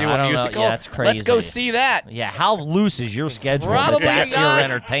coming Yeah, to do I a don't know. musical. Yeah, that's Let's go crazy. see that. Yeah, how loose is your schedule? Probably That's not. your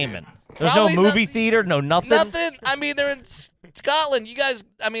entertainment. There's Probably no movie not- theater, no nothing. Nothing. I mean, they're in Scotland. You guys,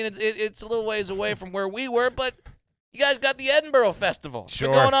 I mean, it's a little ways away from where we were, but you guys got the Edinburgh Festival. It's been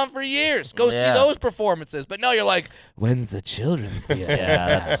Sure. going on for years. Go see Yeah. those performances. But no, you're like, when's the children's theater?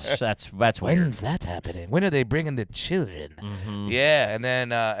 Yeah, that's weird. When's that happening? When are they bringing the children? Mhm. Yeah, and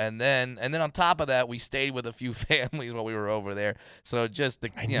then on top of that, we stayed with a few families while we were over there. So just the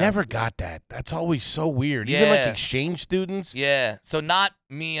I you know, never got that. That's always so weird. Even like Yeah. exchange students. Yeah, so not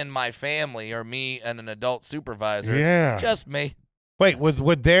me and my family or me and an adult supervisor. Yeah. Just me. Wait,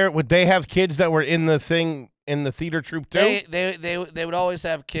 would they have kids that were in the theater troupe too? They would always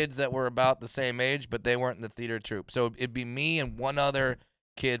have kids that were about the same age, but they weren't in the theater troupe. So it'd be me and one other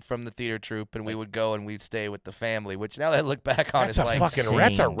kid from the theater troupe, and we would go and we'd stay with the family. Which now that I look back on, That's it's a like, fucking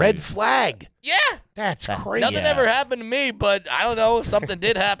that's a insane, red dude. flag. yeah, That's That- crazy. nothing Yeah. ever happened to me, but I don't know if something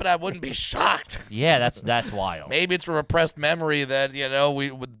did happen, I wouldn't be shocked. Yeah, that's wild. Maybe it's a repressed memory that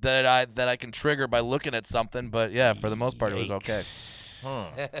that I can trigger by looking at something. But yeah, for the most part, it was okay.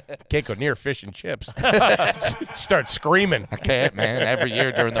 Can't go near fish and chips. Start screaming. I can't, man. Every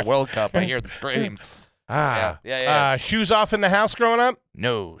year during the World Cup, I hear the screams. Yeah. Shoes off in the house growing up?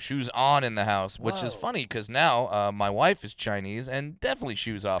 No, shoes on in the house, which is funny because now my wife is Chinese and definitely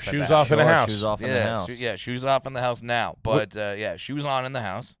shoes off. at Shoes the off in the Sure, house. Shoes off in the Yeah, house. shoes off in the house now. But yeah, shoes on in the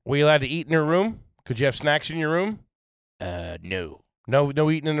house. Were you allowed to eat in your room? Could you have snacks in your room? No. No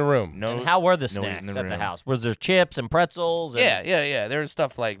eating in the room. No. And how were the no snacks eating in at the room. house? Was there chips and pretzels? And Yeah. There's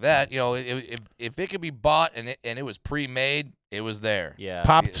stuff like that. You know, if it could be bought and it was pre-made, it was there. Yeah.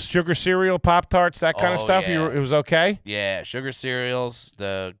 Popped sugar cereal, Pop-Tarts, that kind of Oh, stuff? yeah. It was okay? Yeah, sugar cereals,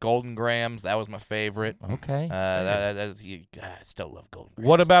 the Golden Grams, that was my favorite. Okay. I still love Golden Grams.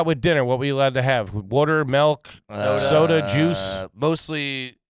 What about with dinner? What were you allowed to have? Water, milk, soda, juice?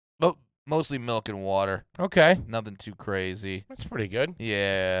 Mostly milk and water. Okay. Nothing too crazy. That's pretty good.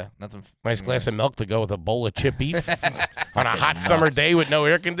 Yeah, nothing. Nice glass of milk to go with a bowl of chip beef on a hot summer day with no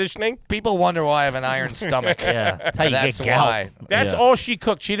air conditioning. People wonder why I have an iron stomach. Yeah. That's how you That's get gout. why. That's Yeah. all she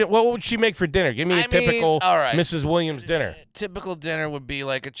cooked. She didn't. What would she make for dinner? Give me a I mean, typical all right. Mrs. Williams dinner. Typical dinner would be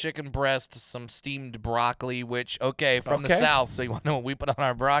like a chicken breast, some steamed broccoli, which, from the Okay. South, so you want to know what we put on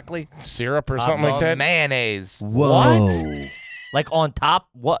our broccoli? Syrup or something like that. Mayonnaise Whoa. Like on top?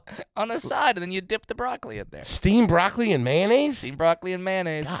 What? on the side, and then you dip the broccoli in there. Steamed broccoli and mayonnaise? Steamed broccoli and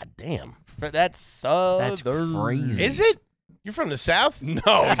mayonnaise. God damn. That's so That's crazy. Is it? You're from the South? No, dude.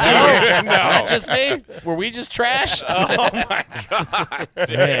 Is that just me? Were we just trash? Oh, my God.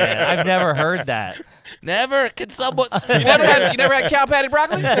 Man, I've never heard that. Never. Can someone? You never had cow patty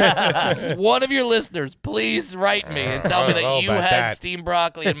broccoli? One of your listeners, please write me and tell me that you had steamed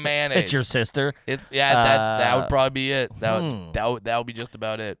broccoli and mayonnaise. It's your sister. That would probably be it. That would be just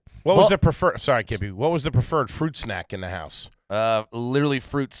about it. What was the preferred? Sorry, Kippy. What was the preferred fruit snack in the house? Literally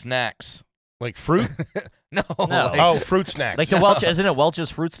fruit snacks. Like fruit? No. Like, fruit snacks. Like the Welch, isn't it Welch's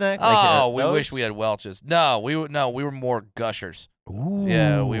fruit snack? We wish we had Welch's. No, we were more Gushers. Ooh.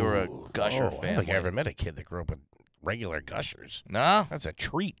 Yeah, we were a Gusher family. I don't think I ever met a kid that grew up with regular Gushers. No, that's a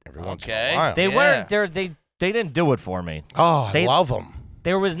treat every once in a while. They weren't. They didn't do it for me. Oh, I love them.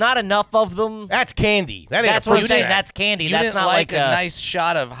 There was not enough of them. That's candy. That's what I'm saying. That's candy. You that's didn't not like a nice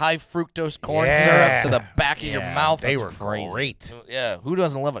shot of high fructose corn syrup to the back of your mouth. They were great. Yeah, who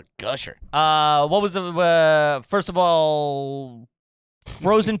doesn't love a Gusher? What was the first of all,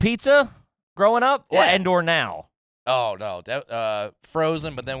 frozen pizza growing up, or now? Oh no,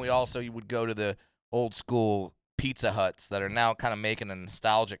 frozen. But then you would go to the old school Pizza Huts that are now kind of making a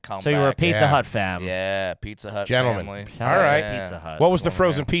nostalgic comeback. So you were a Pizza Hut fam. Yeah, Pizza Hut Gentlemen. family. All right. Yeah. Pizza Hut. What was the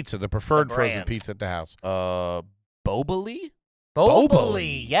frozen pizza, the preferred frozen pizza at the house? Boboli?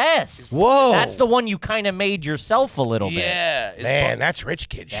 Boboli, yes. Whoa. That's the one you kind of made yourself a little bit. Yeah. Man, that's rich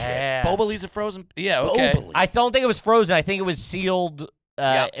kid shit. Boboli's a frozen. Yeah, okay. Boboli. I don't think it was frozen. I think it was sealed.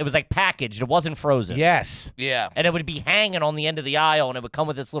 It was like packaged. It wasn't frozen. Yes. Yeah. And it would be hanging on the end of the aisle, and it would come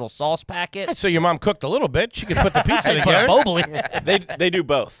with its little sauce packet. So your mom cooked a little bit. She could put the pizza together. Boboli. They do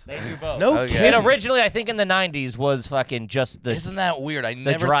both. They do both. No kidding. And originally, I think in the 90s was fucking just the. Isn't that weird? I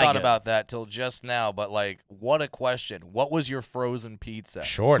never thought about that till just now. But like, what a question! What was your frozen pizza?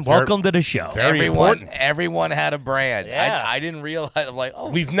 Sure. Welcome to the show. Very important. Everyone had a brand. Yeah. I didn't realize. I'm like,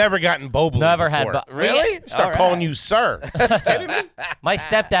 oh, we've never gotten Boboli. Never before. had. Really? Start calling you sir. Kidding me? My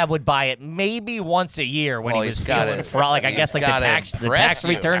stepdad would buy it maybe once a year when he was feeling like I guess like the tax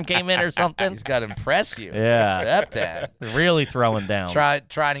return came in or something. He's got to impress you. Yeah. Stepdad. Really throwing down.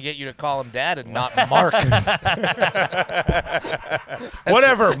 Trying to get you to call him dad and not Mark.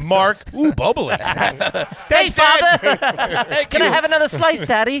 Whatever, Mark. Ooh, Boboli. Thanks, Father. Thank you. Can I have another slice,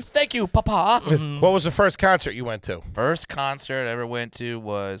 Daddy? Thank you, Papa. What was the first concert you went to? First concert I ever went to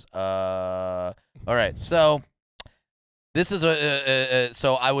was all right. So this is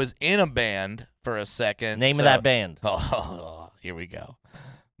so I was in a band for a second. Name of that band. Oh, here we go.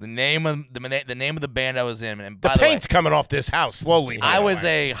 The name of the band I was in, and The by the way, paint's coming off this house slowly. I was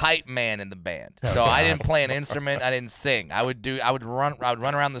a hype man in the band, so I didn't play an instrument. I didn't sing. I would run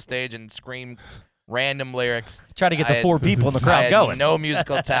around the stage and scream random lyrics. Try to get the 4 people in the crowd I had going. no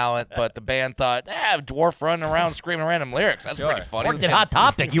musical talent, but the band thought, dwarf running around screaming random lyrics. That's pretty funny. Worked at Hot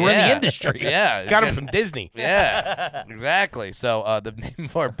Topic. You were in the industry. Yeah. Got him from Disney. Yeah, exactly. So the name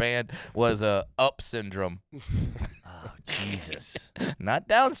of our band was Up Syndrome. Oh, Jesus. Not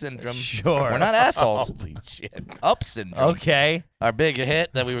Down Syndrome. Sure. We're not assholes. Holy shit. Up Syndrome. Okay. Our big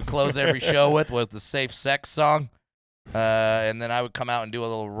hit that we would close every show with was the Safe Sex song. And then I would come out and do a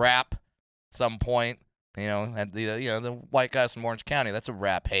little rap at some point. You know, at the white guys from Orange County. That's a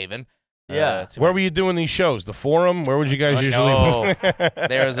rap haven. Yeah. Where were you doing these shows? The Forum? Where would you guys usually? No.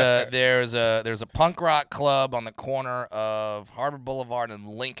 there's a punk rock club on the corner of Harbor Boulevard and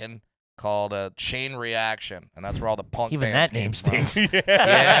Lincoln called Chain Reaction, and that's where all the punk Even bands that name came from. stinks.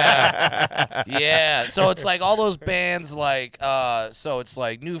 Yeah. So it's like all those bands like so it's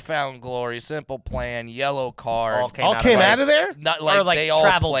like Newfound Glory, Simple Plan, Yellow Card. All came out of there? Not like, Or, like, they all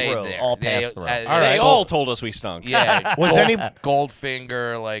traveled played through, there. all passed through. They all told us we stunk. Yeah. Was any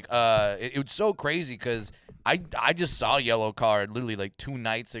Goldfinger, like it was so crazy because I just saw Yellow Card literally like 2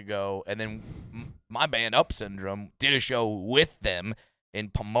 nights ago, and then my band Up Syndrome did a show with them in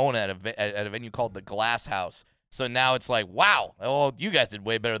Pomona at a venue called the Glass House. So now it's like, wow, oh, you guys did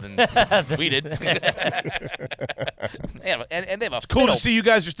way better than we did. And they have a cool to see you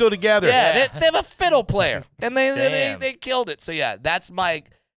guys are still together. Yeah, they have a fiddle player, and they killed it. So yeah, that's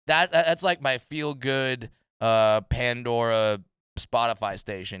like my feel good Pandora Spotify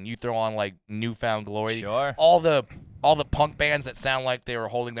station. You throw on like Newfound Glory, Sure. all the punk bands that sound like they were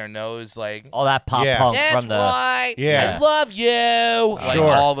holding their nose, like All that pop punk that's from the. right. Yeah. I love you. Like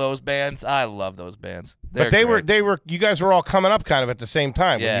Sure. all those bands. I love those bands. But they were you guys were all coming up kind of at the same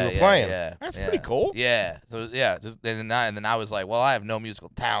time when you were playing. Yeah, That's pretty cool. Yeah. So yeah, and then I was like, well, I have no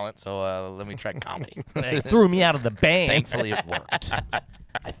musical talent, so let me try comedy. They threw me out of the band. Thankfully, it worked.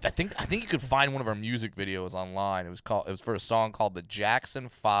 I think you could find one of our music videos online. It was for a song called "The Jackson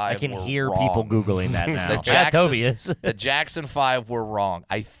 5 I can Were hear Wrong." people Googling that now. The Jackson, Toby is. The Jackson 5 were wrong.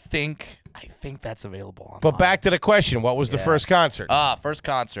 I think I think that's available online. But back to the question, what was the first concert? First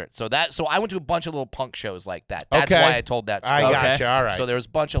concert. So I went to a bunch of little punk shows like that. That's Okay. why I told that story. I gotcha. All right. So there was a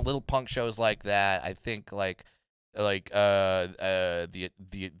bunch of little punk shows like that. I think like the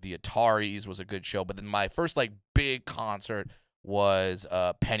Ataris was a good show, but then my first like big concert was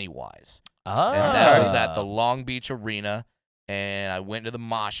Pennywise. Oh. And that was at the Long Beach Arena, and I went to the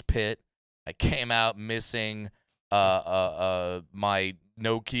mosh pit. I came out missing my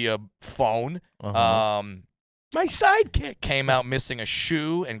Nokia phone. My sidekick. Came out missing a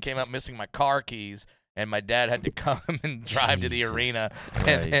shoe and came out missing my car keys. And my dad had to come and drive to the arena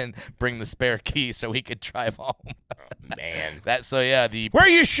and then bring the spare key so he could drive home. Man. Where are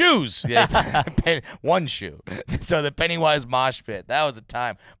your shoes? Yeah, one shoe. So the Pennywise mosh pit. That was a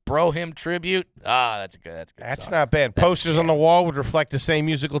time. Bro Him tribute. That's a good That's song. not bad. That's Posters on the wall would reflect the same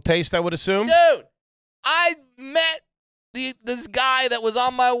musical taste, I would assume. Dude, I met this guy that was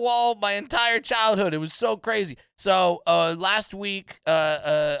on my wall my entire childhood. It was so crazy. So last week,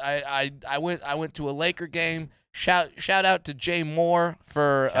 I went to a Laker game. Shout out to Jay Moore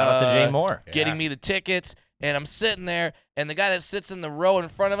for getting me the tickets. And I'm sitting there, and the guy that sits in the row in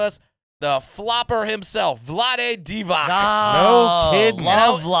front of us, the flopper himself, Vlade Divac. No kidding.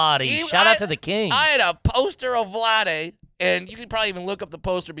 Love Vlade. Shout out to the king. I had a poster of Vlade, and you can probably even look up the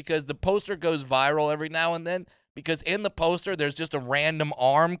poster because the poster goes viral every now and then. Because in the poster, there's just a random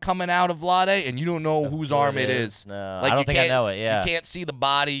arm coming out of Vlade, and you don't know whose arm it is. No, like, I don't think I know it, yeah. You can't see the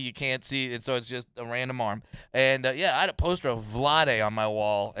body. You can't see it, so it's just a random arm. And, I had a poster of Vlade on my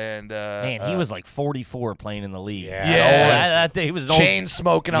wall. And man, he was like 44 playing in the league. Yeah. He was chain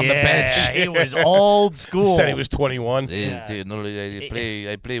smoking on the bench. He was old school. Said he was 21.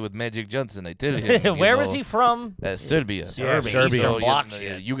 I play with Magic Johnson, I tell you. Where was he from? Serbia. Serbia. So, Block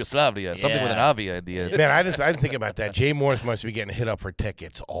shit. Yugoslavia. Something with an avia at the end. Man, I didn't think about that. Jay Morris must be getting hit up for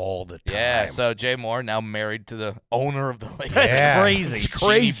tickets all the time. Yeah, so Jay Moore now married to the owner of the Lakers. That's crazy. It's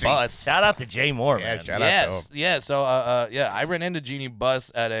crazy. Bus. Shout out to Jay Moore, Yeah, man. shout out to him. Yeah. So I ran into Jeannie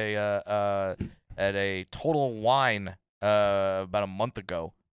Buss at a Total Wine about a month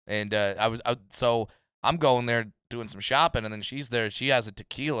ago, and so I'm going there doing some shopping, and then she's there. She has a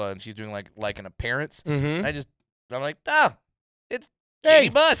tequila, and she's doing like an appearance. Mm-hmm. I'm like, it's Hey. Jeannie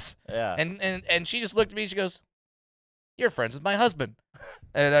Buss. Yeah. And she just looked at me. And she goes, "You're friends with my husband."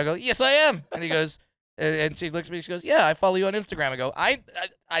 And I go, "Yes, I am." And he goes, and she looks at me. She goes, "Yeah, I follow you on Instagram." I go,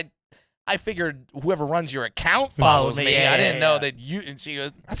 I figured whoever runs your account follows me. Yeah, I didn't know yeah. that you. And she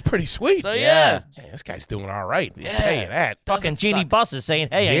goes, That's pretty sweet. "So yeah, Hey, this guy's doing all right. Yeah. I'll tell you that. Fucking doesn't Jeannie suck. Buss is saying,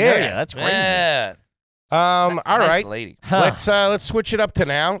 hey, I Yeah. hear you. That's crazy. yeah." All Nice right. lady. Huh. Let's switch it up to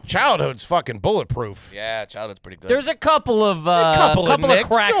now. Childhood's fucking bulletproof. Yeah, childhood's pretty good. There's a couple of couple of nicks,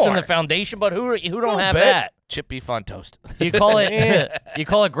 cracks in sure. the foundation, but who don't Little have bit. that? chip beef on toast. You call it you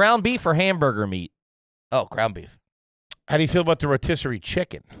call it ground beef or hamburger meat? Oh, ground beef. How do you feel about the rotisserie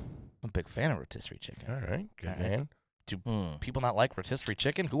chicken? I'm a big fan of rotisserie chicken. All right, good All right. man. Do people not like rotisserie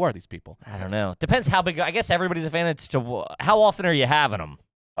chicken? Who are these people? I don't know. Depends how big. I guess everybody's a fan. It's to how often are you having them?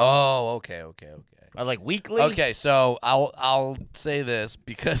 Oh, okay. Are like weekly? Okay, so I'll say this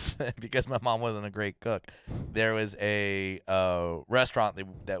because my mom wasn't a great cook. There was a restaurant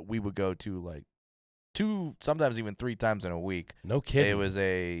that we would go to like 2, sometimes even 3 times in a week. No kidding. It was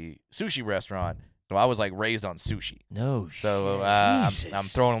a sushi restaurant, so I was like raised on sushi. No. So Jesus. I'm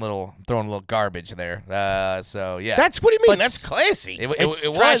throwing a little garbage there. So yeah, That's what do you mean? But That's classy. It's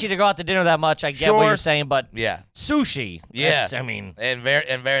it trashy was to go out to dinner that much. I get what Sure. you're saying, but yeah. sushi. Yeah. that's- I mean, And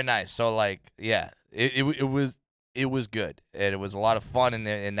very nice. So like yeah, it was good, and it was a lot of fun.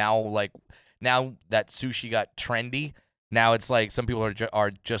 And now that sushi got trendy, now it's like some people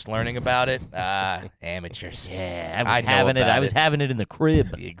are just learning about it. Amateurs. yeah, I know I about was it. having it in the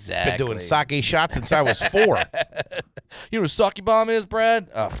crib. Exactly. Been doing sake shots since I was 4. You know what a sake bomb is, Brad?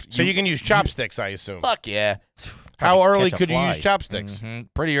 So you can use chopsticks, I assume. Fuck yeah. How Probably early catch a could you fly. use chopsticks?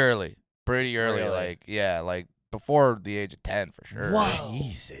 Pretty early. Pretty early. Really? Like before the age of 10 for sure. Whoa.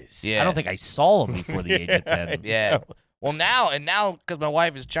 Jesus. Yeah. I don't think I saw them before the age of 10. Yeah. Well, now because my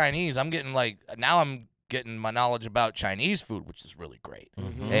wife is Chinese, I'm getting my knowledge about Chinese food, which is really great,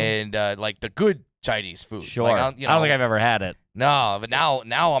 and like the good Chinese food. Sure. Like, I don't think I've ever had it. No, but now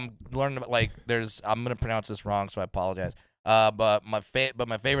I'm learning about I'm gonna pronounce this wrong, so I apologize. But my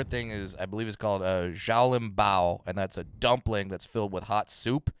favorite thing is I believe it's called Shaolin Bao, and that's a dumpling that's filled with hot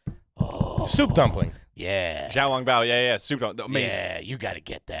soup. Oh, Soup dumpling. yeah. Xiaolong Bao, yeah, soup, amazing. Yeah, you gotta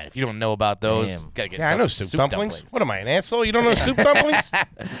get that. If you don't know about those, Damn. gotta get. Yeah, I know some soup dumplings. What am I, an asshole? You don't know soup dumplings? Yeah,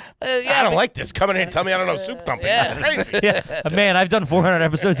 I don't like this. Come in here and tell me I don't know soup dumplings. Yeah. That's crazy. Yeah, man, I've done 400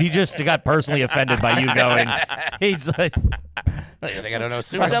 episodes. He just got personally offended by you going. He's like, You think I don't know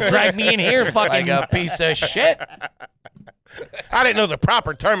soup dumplings? Drag me in here, fucking. Like a piece of shit. I didn't know the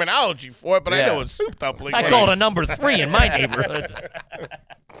proper terminology for it, but I Yeah. know what soup dumpling I is. call it a number 3 in my neighborhood.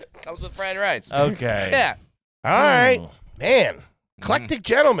 Comes with fried rice. Okay. Yeah. All right. Man, eclectic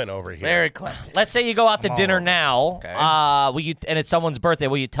gentleman over here. Very eclectic. Let's say you go out to dinner now. Okay. Will you? And it's someone's birthday.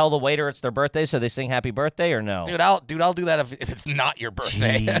 Will you tell the waiter it's their birthday so they sing happy birthday or no? Dude, I'll do that if it's not your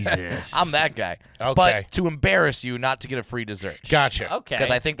birthday. Jesus. I'm that guy. Okay. But to embarrass you, not to get a free dessert. Gotcha. Okay.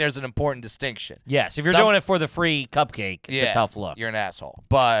 Because I think there's an important distinction. Yes, if you're Some- doing it for the free cupcake, it's a tough look. You're an asshole.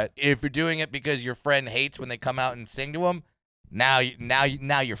 But if you're doing it because your friend hates when they come out and sing to him, now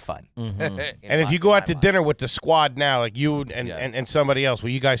you're fun. And if you go out to dinner with the squad now, like you and, Yeah. and somebody else, will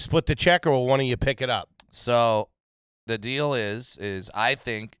you guys split the check or will one of you pick it up? So the deal is I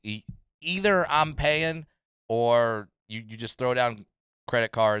think either I'm paying or you just throw down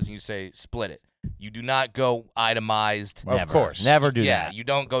credit cards and you say split it. You do not go itemized. Of course. Never do Yeah, that. you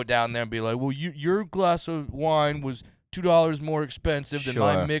don't go down there and be like, well, your glass of wine was $2 more expensive than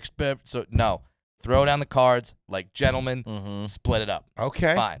my Sure. mixed beverage. So no, throw down the cards like gentlemen, split it up.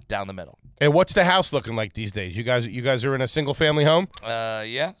 Okay. Fine, down the middle. And what's the house looking like these days? You guys are in a single family home?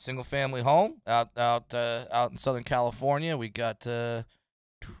 Yeah, single family home out in Southern California. We got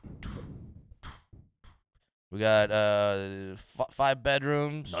 5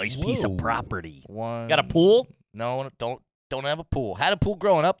 bedrooms. Nice piece of property. One. Got a pool? No, don't have a pool. Had a pool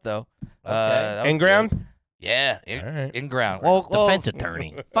growing up though. that was In ground? good. Yeah, All right. in ground. Defense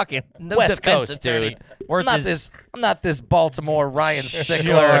attorney. Fucking no West defense Coast, attorney. dude. Worth his- I'm not this Baltimore Ryan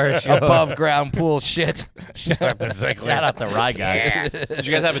Sickler Sure. above ground pool shit. Shout out the Rye guy. Did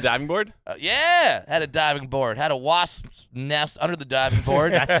you guys have a diving board? Yeah, had a diving board. Had a wasp nest under the diving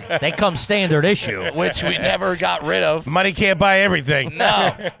board, They come standard issue. which we never got rid of. Money can't buy everything.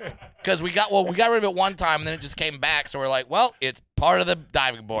 No, because we got rid of it one time and then it just came back. So we're like, well, it's part of the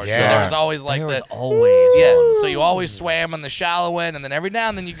diving board. So Yeah. there was always like There was the always yeah. one. So you always swam on the shallow end, and then every now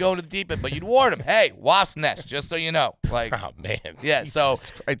and then you go to the deep end. But you'd warn them, hey, wasp nest, just so you know. Like, Oh, man. Yeah, so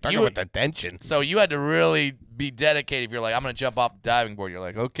Jesus Christ, talk you- about the tension. so you had to really be dedicated. If you're like, I'm gonna jump off the diving board, you're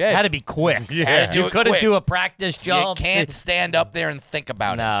like, okay. Had to be quick. Yeah. Had to do You it couldn't quick. do a practice You jump. can't stand up there and think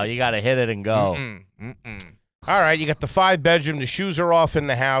about No, you got to hit it and it. go. Mm-mm. All right, you got the 5-bedroom. The shoes are off in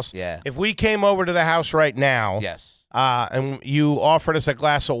the house. Yeah. If we came over to the house right now, Yes. and you offered us a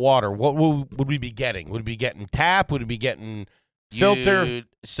glass of water, what would we be getting? Would we be getting tap? Would we be getting filter,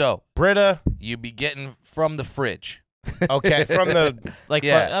 So Brita? you'd be getting from the fridge. Okay, from the Like,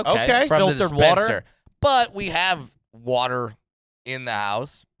 Yeah. Okay. From the filtered dispenser. water. But we have water in the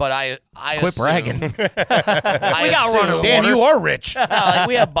house. But I Quit assume, bragging. I We got running assume- Dan, water. you are rich. No, like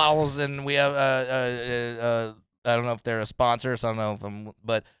we have bottles and we have I don't know if they're a sponsor, so I don't know if I'm,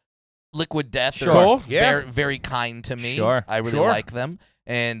 but Liquid Death, Sure. are Cool, yeah. very, very kind to me. Sure. I really Sure. like them,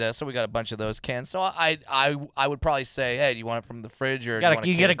 and so we got a bunch of those cans. So I would probably say, hey, do you want it from the fridge or do you want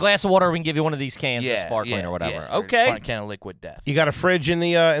you a get a can? glass of water, we can give you one of these cans of sparkling yeah, or whatever. yeah, Okay. want a can of Liquid Death. You got a fridge in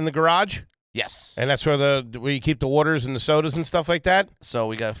the garage, Yes. and that's where you keep the waters and the sodas and stuff like that. So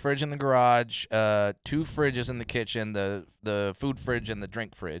we got a fridge in the garage, 2 fridges in the kitchen, the food fridge and the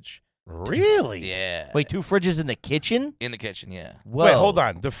drink fridge. Really? Yeah. Wait, 2 fridges in the kitchen? In the kitchen, yeah. Whoa. Wait, hold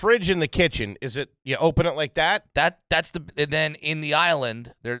on. The fridge in the kitchen, is it you open it like that? That's the and then in the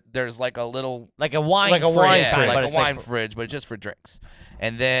island there's like a little Like a wine Like a fridge. wine yeah, fridge. like but a it's wine fridge, but just for drinks.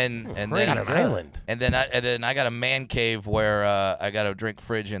 And then Great, on an island. And then I got a man cave where I got a drink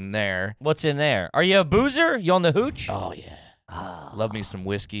fridge in there. What's in there? Are you a boozer? You on the hooch? Oh yeah. Love me some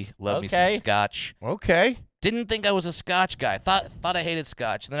whiskey. Love me Okay. some scotch. Okay. Didn't think I was a scotch guy. Thought I hated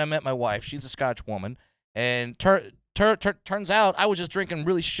scotch. Then I met my wife. She's a scotch woman. And turns out I was just drinking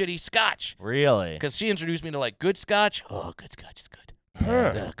really shitty scotch. Really? Because she introduced me to like good scotch. Oh, good scotch is good.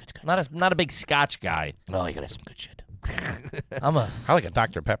 Good scotch. Not a big scotch guy. Oh, you gotta have some good shit. I'm a I like a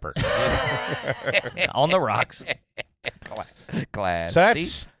Dr. Pepper. on the rocks. Class. So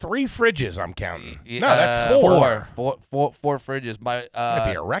that's 3 fridges I'm counting. Yeah, No, that's 4. Four fridges.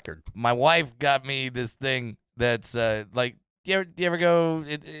 That'd be a record. My wife got me this thing that's like. Do you ever go?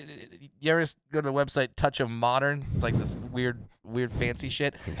 You ever go to the website Touch of Modern? It's like this weird fancy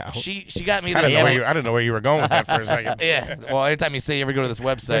shit. No. She got me I this. didn't know where you were going with that for a second. Yeah. Well, anytime you say you ever go to this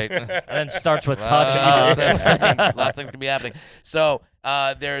website. And then starts with touch. Lots of things can be happening. So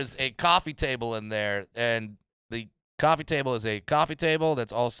there's a coffee table in there, and the coffee table is a coffee table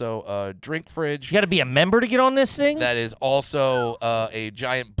that's also a drink fridge. You got to be a member to get on this thing? That is also a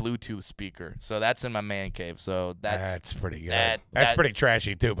giant Bluetooth speaker. So that's in my man cave. So That's pretty good. that- That's that- pretty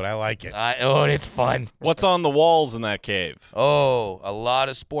trashy too, but I like it. it's fun. What's on the walls in that cave? Oh, a lot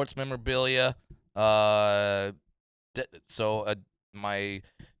of sports memorabilia. So my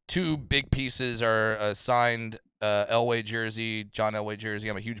 2 big pieces are a signed Elway jersey, John Elway jersey.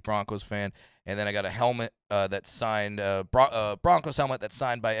 I'm a huge Broncos fan. And then I got a helmet that's signed, Broncos helmet that's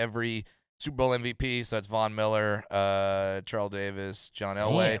signed by every Super Bowl MVP. So that's Von Miller, Terrell Davis, John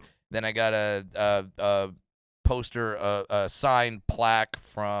Elway. Damn. Then I got a poster, a signed plaque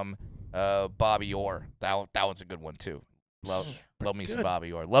from Bobby Orr. That one's a good one too. Love me some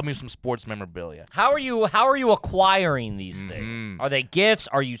Bobby Orr. Love me some sports memorabilia. How are you acquiring these things? Are they gifts?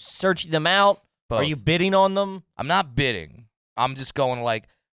 Are you searching them out? Both. Are you bidding on them? I'm not bidding. I'm just going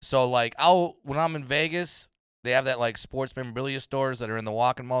when I'm in Vegas, they have that like sports memorabilia stores that are in the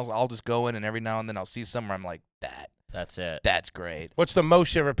walking malls. I'll just go in and every now and then I'll see some where I'm like, That's it. that's great. What's the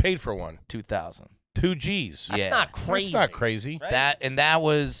most you ever paid for one? 2,000. 2 G's. That's Yeah. not crazy. That's not crazy. Right? That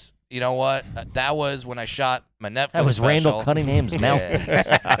was, you know what? That was when I shot my Netflix That was special. Randall Cunningham's mouthpiece.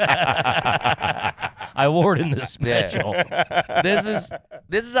 I wore it in the special.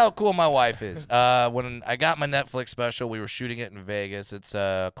 This is how cool my wife is. When I got my Netflix special, we were shooting it in Vegas. It's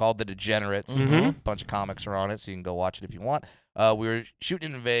called The Degenerates. It's a bunch of comics are on it, so you can go watch it if you want. We were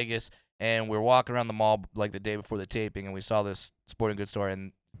shooting in Vegas, and we were walking around the mall like the day before the taping, and we saw this sporting goods store,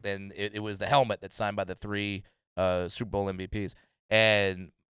 and it was the helmet that's signed by the 3 Super Bowl MVPs,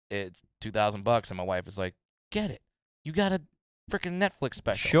 and it's $2,000, and my wife is like, "Get it, you got a freaking Netflix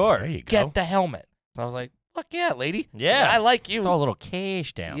special. Sure. There you go. Get the helmet." So I was like, "Fuck yeah, lady. Yeah. I like you." Just throw a little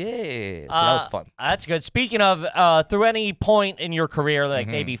cash down. Yeah, so that was fun. That's good. Speaking of, through any point in your career, like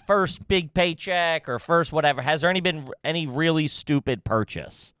maybe first big paycheck or first whatever, has there been any really stupid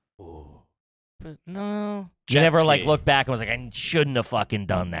purchase? But no. You never like ski. look back and was like, I shouldn't have fucking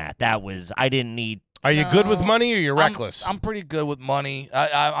done that. I didn't need. Are you good with No, money or you're reckless? I'm pretty good with money.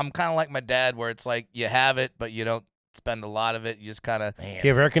 I'm kind of like my dad, where it's like you have it, but you don't spend a lot of it. You just kind of. Do you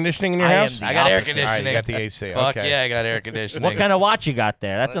have air conditioning in your I am house? the I got air opposite. All right, conditioning. you got the AC. Fuck okay. yeah, I got air conditioning. What kind of watch you got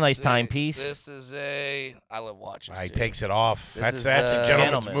there? That's a Let's nice timepiece. see. This is I love watches. He too. takes it off. This That's is, a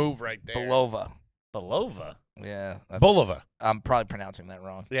gentleman's Gentleman. move right there. Belova. Belova. Yeah, Bulova. I'm probably pronouncing that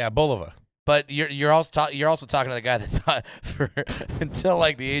wrong. Yeah, Bulova. But you're also talking to the guy that thought until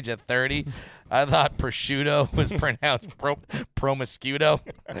like the age of 30, I thought prosciutto was pronounced pro-mosquito.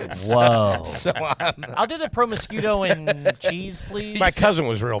 Whoa. So I'll do the pro mosquito and cheese, please. My cousin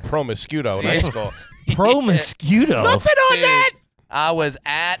was real pro mosquito in high school. Pro mosquito. Nothing on Dude, that. I was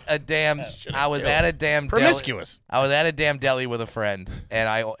at a damn deli. Promiscuous. I was at a damn deli with a friend, and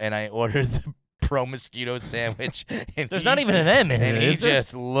I ordered the pro mosquito sandwich. And There's not even an M in And it, he is there?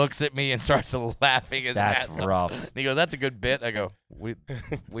 just looks at me and starts laughing his That's ass off. rough. And he goes, "That's a good bit." I go, "What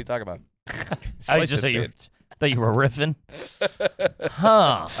you talking about?" I was just thought you were riffing.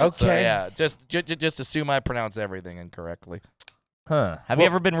 Huh. Okay. So yeah, just assume I pronounce everything incorrectly. Huh. Have you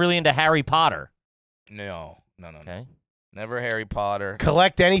ever been really into Harry Potter? No. Okay. Never Harry Potter.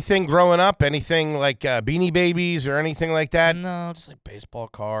 Collect anything growing up? Anything like Beanie Babies or anything like that? No, just like baseball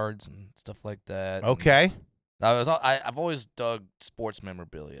cards and stuff like that. Okay. I've always dug sports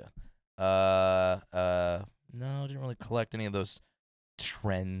memorabilia. No, didn't really collect any of those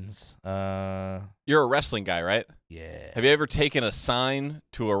trends. You're a wrestling guy, right? Yeah. Have you ever taken a sign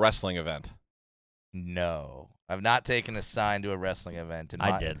to a wrestling event? No, I've not taken a sign to a wrestling event.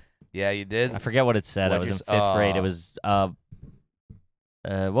 I did. Yeah, you did. I forget what it said. I What'd was you in s- fifth grade. It was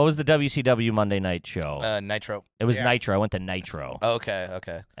what was the WCW Monday night show? Nitro. It was yeah. Nitro. I went to Nitro,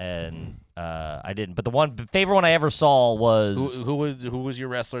 Okay. and I didn't. But the favorite one I ever saw was. Who was your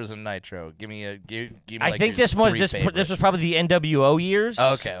wrestlers in Nitro? Give me I like think your this was three this favorites. was probably the NWO years.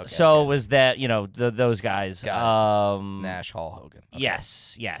 Okay, So okay. it was that those guys. Nash, Hall, Hogan. Okay.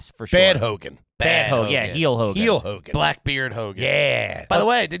 Yes, for sure. Bad Hogan. Bad Hogan. Yeah, heel Hogan. Heel Hogan. Blackbeard Hogan. Yeah. By the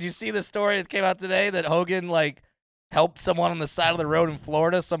way, did you see the story that came out today that Hogan like helped someone on the side of the road in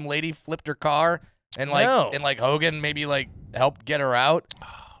Florida? Some lady flipped her car, and like Hogan maybe like helped get her out.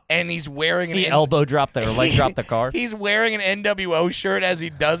 And he's wearing He elbow dropped or leg dropped the car. He's wearing an NWO shirt as he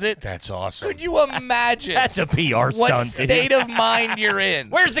does it. That's awesome. Could you imagine That's a PR what stunt. dude. state of mind you're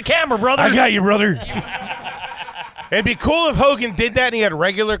in? Where's the camera, brother? I got you, brother. It'd be cool if Hogan did that and he had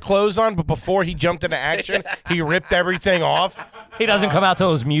regular clothes on, but before he jumped into action, he ripped everything off. He doesn't come out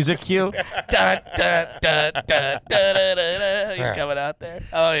till his music cue. Dun, dun, dun, dun, dun, dun, dun. He's coming out there.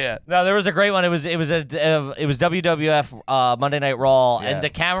 Oh yeah. No, there was a great one. It was WWF Monday Night Raw, Yeah. and the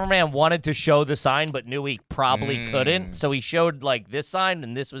cameraman wanted to show the sign, but knew he probably couldn't. So he showed like this sign,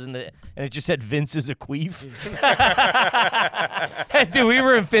 and this was and it just said Vince is a queef. And, dude, we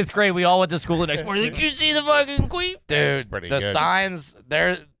were in fifth grade. We all went to school the next morning. Like, did you see the fucking queef? Dude, pretty the good. signs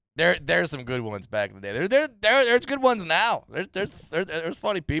there's some good ones back in the day. There's good ones now. There's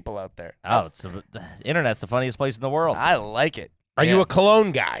funny people out there. Oh, the internet's the funniest place in the world. I like it. Are you a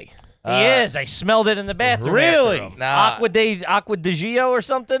cologne guy? He is. I smelled it in the bathroom. Really? Nah. Aqua de Gio or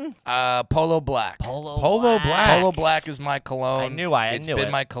something? Polo Black. Polo Black. Polo Black is my cologne. I knew it. It's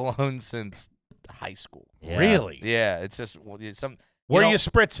been my cologne since high school. Yeah. Really? Yeah, it's just some. Where are you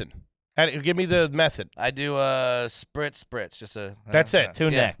spritzing? Give me the method. I do a spritz, just a. That's it. Two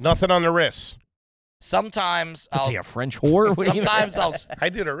neck. Nothing on the wrist. Sometimes Is he a French whore? Sometimes I'll. I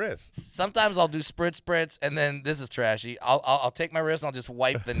do the wrist. Sometimes I'll do spritz, and then this is trashy. I'll take my wrist and I'll just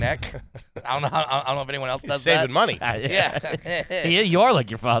wipe the neck. I don't know if anyone else does that. Saving money. Yeah. You are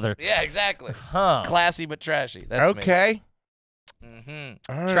like your father. Yeah, exactly. Huh. Classy but trashy. That's okay. Me.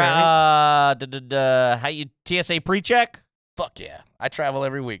 All right. How you TSA pre-check? Fuck yeah. I travel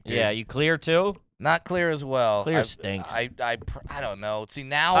every week, dude. Yeah, you clear too? Not clear as well. Clear stinks. I don't know. See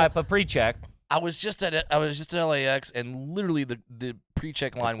now. But pre-check. I was just at LAX, and literally the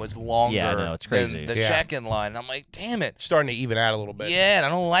pre-check line was longer Yeah, I know, it's crazy. than the check-in line. I'm like, damn it. Starting to even out a little bit. Yeah, and I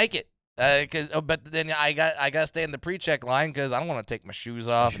don't like it. But then I got to stay in the pre-check line because I don't want to take my shoes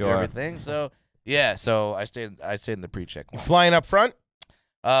off and everything. So yeah, so I stayed in the pre-check line. Flying up front?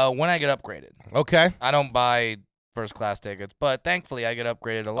 When I get upgraded. Okay. I don't buy first class tickets, but thankfully I get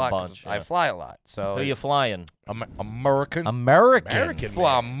upgraded a lot because I fly a lot. So who you flying? American.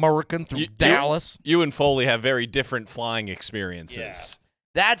 Fly American through Dallas. You and Foley have very different flying experiences. Yeah.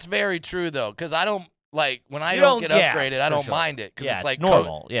 That's very true though, because I don't like when I don't get upgraded. I don't mind it because it's like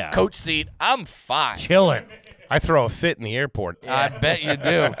normal. Coach seat. I'm fine. Chilling. I throw a fit in the airport. I bet you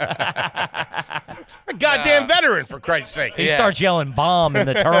do. A goddamn veteran, for Christ's sake. He starts yelling bomb in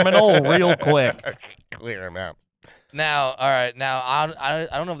the terminal real quick. Clear him out. Now, all right. Now, I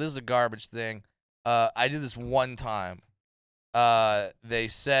don't know if this is a garbage thing. I did this one time. They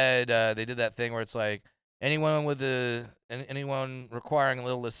said they did that thing where it's like anyone requiring a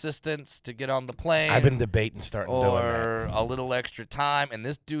little assistance to get on the plane. I've been debating starting doing that. Or a little extra time, and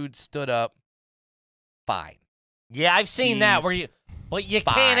this dude stood up. Fine. Yeah, I've seen that where but you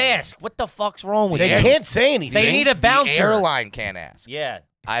can't ask. What the fuck's wrong with you? They can't say anything. They need a bouncer. The airline can't ask. Yeah.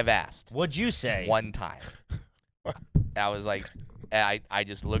 I've asked. What'd you say? One time. I was like, I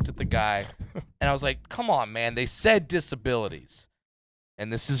just looked at the guy, and I was like, come on, man. They said disabilities.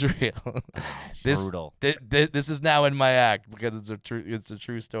 And this is real. Brutal. This is now in my act because it's a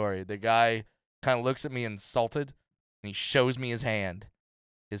true story. The guy kind of looks at me insulted, and he shows me his hand.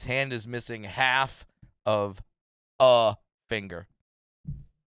 His hand is missing half of a finger.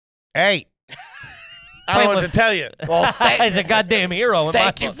 Hey. I don't know what to tell you. Well, he's a goddamn hero.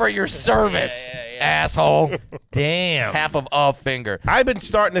 Thank you for your service, asshole. Damn. Half of a finger. I've been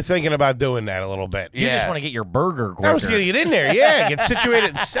starting to thinking about doing that a little bit. You just want to get your burger quicker. I was going to get in there, get situated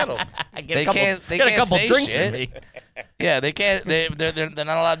and settled. They can't say drinks shit. in me. Yeah, they can't. They're not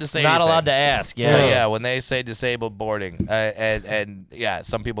allowed to say. Not anything. allowed to ask. Yeah. So yeah, when they say disabled boarding, and yeah,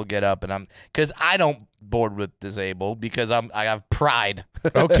 some people get up, and because I don't board with disabled because I have pride.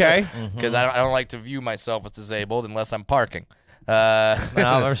 Okay. Because I don't like to view myself as disabled unless I'm parking.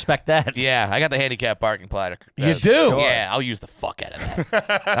 I respect that. Yeah, I got the handicap parking plaque. You do? Yeah, I'll use the fuck out of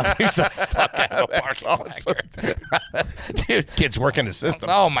that. I'll use the fuck out of a parking placard. Dude, kids working the system.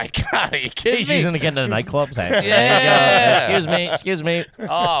 Oh my god, are you kidding He's me? using to get into nightclubs. Yeah. Excuse me.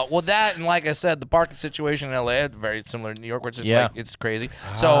 Oh, well, that, and like I said, the parking situation in LA is very similar to New York, where it's just like, it's crazy.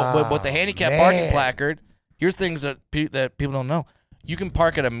 So with the handicap parking placard, here's things that people don't know. You can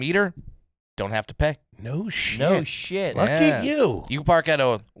park at a meter, don't have to pay. No shit. No shit. Lucky at you. You can park at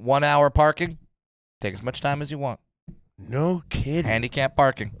a 1 hour parking, take as much time as you want. No kidding. Handicap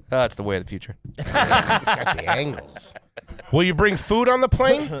parking. Oh, that's the way of the future. It's got the angles. Will you bring food on the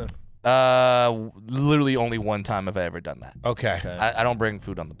plane? Literally only one time have I ever done that. Okay. I don't bring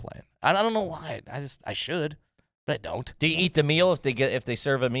food on the plane. I don't know why. I should, but I don't. Do you eat the meal if they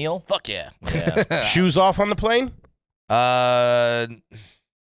serve a meal? Fuck yeah. Shoes off on the plane?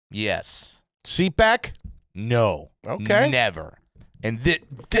 Yes. Seat back? No. Okay. Never. And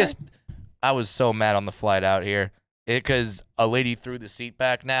this, I was so mad on the flight out here because a lady threw the seat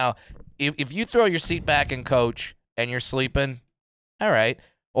back. Now, if you throw your seat back in coach and you're sleeping, all right.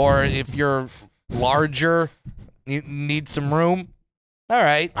 Or if you're larger, you need some room, all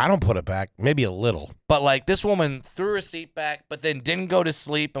right. I don't put it back. Maybe a little. But like this woman threw her seat back, but then didn't go to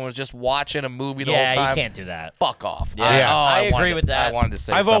sleep and was just watching a movie the whole time. Yeah, you can't do that. Fuck off. Yeah, I agree with that. I wanted to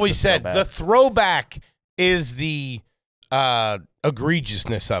say. I've always said so the throwback is the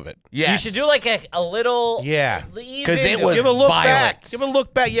egregiousness of it. Yes. You should do like a little. Yeah. Because it was give a look violent. back. Give a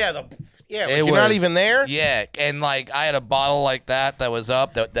look back. Yeah. Like you're not even there. Yeah, and like I had a bottle like that was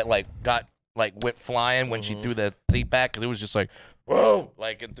up that like got like whipped flying when she threw the seat back because it was just like whoa,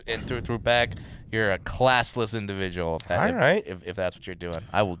 like and threw back. You're a classless individual. All right. If that's what you're doing,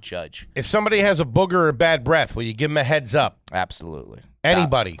 I will judge. If somebody has a booger or bad breath, will you give them a heads up? Absolutely.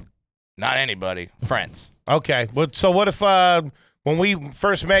 Anybody? Not anybody. Friends. Okay. Well, so what if when we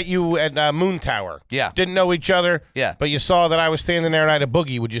first met you at Moon Tower, Yeah. didn't know each other, Yeah. but you saw that I was standing there and I had a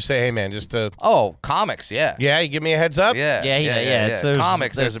boogie, would you say, hey, man, just Oh, comics. Yeah. yeah, you give me a heads up? Yeah. Yeah. It's-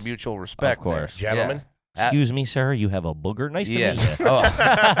 Comics. There's a there's- mutual respect. Of course. there. Gentlemen. Yeah. Excuse me, sir. You have a booger. Nice to Yeah. meet you.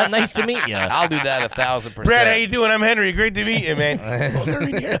 Oh, Nice to meet you. I'll do that 1,000%. Brad, how you doing? I'm Henry. Great to meet you, man.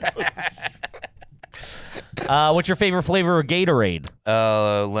 What's your favorite flavor of Gatorade?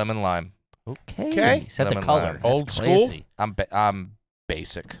 Lemon lime. Okay. Set the Lemon color. lime. That's Old school? crazy. I'm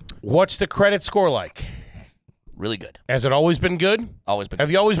basic. What's the credit score like? Really good. Has it always been good? Always been.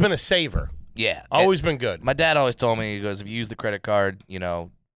 Have you always been a saver? Yeah. Always been good. My dad always told me, he goes, if you use the credit card, you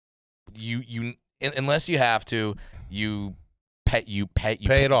know, unless you have to, you pay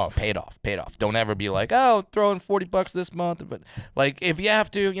it off. Pay it off. Pay it off. Don't ever be like, oh, throw in $40 this month. But like, if you have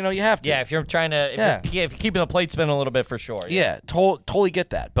to, you know, you have to. Yeah, if you're trying to, if you're keeping the plate spinning a little bit for sure. Yeah, totally get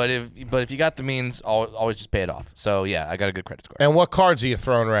that. But if you got the means, always just pay it off. So yeah, I got a good credit score. And what cards are you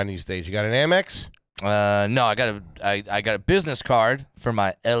throwing around these days? You got an Amex? No, I got a business card for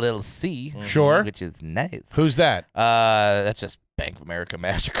my LLC. Sure. Which is nice. Who's that? That's just Bank of America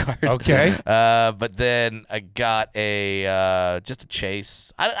MasterCard. Okay. But then I got a just a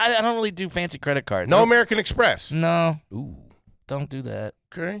Chase. I don't really do fancy credit cards. No American Express. No. Ooh. Don't do that.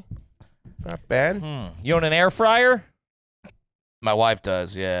 Okay. Not bad. You own an air fryer? My wife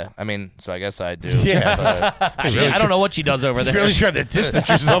does, yeah. I mean, so I guess I do. Yeah. But I don't know what she does over there. Really trying to distance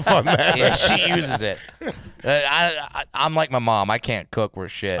yourself on that. yeah, she uses it. I'm like my mom. I can't cook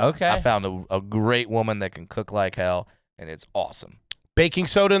worth shit. Okay. I found a great woman that can cook like hell, and it's awesome. Baking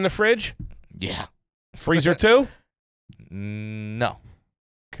soda in the fridge? Yeah. Freezer too? No.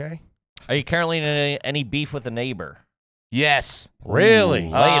 Okay. Are you currently in any beef with a neighbor? Yes. Really? Lay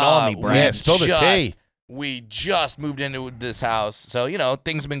it on me, Brad. Yeah, spill the tea. We just moved into this house. So, you know,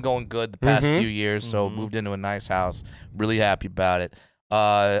 things have been going good the past few years. So moved into a nice house. Really happy about it.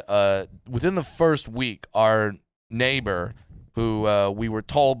 Within the first week, our neighbor, who we were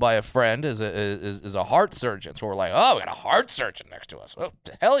told by a friend is a heart surgeon. So we're like, oh, we got a heart surgeon next to us. Oh,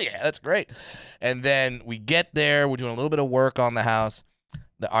 hell yeah, that's great. And then we get there. We're doing a little bit of work on the house.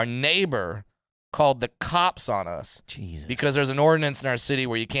 Our neighbor called the cops on us. Jesus. Because there's an ordinance in our city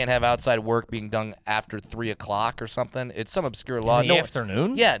where you can't have outside work being done after 3 o'clock or something. It's some obscure law. In the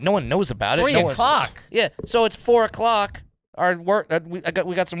afternoon? Yeah, no one knows about it. 3 No o'clock? Yeah, so it's 4 o'clock. Our work, we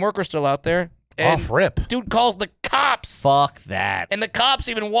got some workers still out there. And Off rip. dude calls the cops. Fuck that. And the cops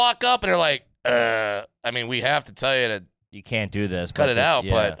even walk up and are like, I mean, we have to tell you to You can't do this. cut it out,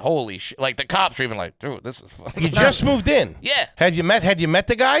 yeah. but holy shit. Like, the cops are even like, dude, this is fun. You just moved in. Yeah. Had you met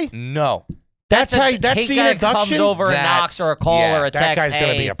the guy? No. That's Hey, that's the guy introduction. comes over and That's- knocks or a call yeah, or a That text. guy's gonna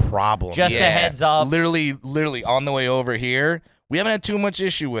hey, be a problem. just a heads up. Literally on the way over here. We haven't had too much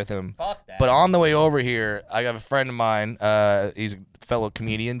issue with him. Fuck that. But on the way over here, I have a friend of mine. He's a fellow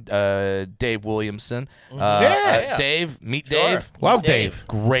comedian, Dave Williamson. Yeah. Dave, meet Sure. Dave. Love Dave.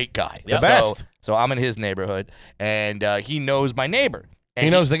 Great guy. Yep. The best. So I'm in his neighborhood, and he knows my neighbor. And He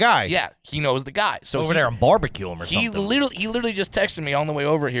knows the guy. Yeah, he knows the guy. So over there and barbecue him or he something. literally just texted me on the way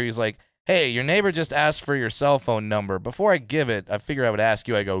over here. He's like, hey, your neighbor just asked for your cell phone number. Before I give it, I figure I would ask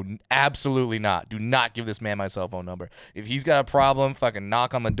you. I go, absolutely not. Do not give this man my cell phone number. If he's got a problem, fucking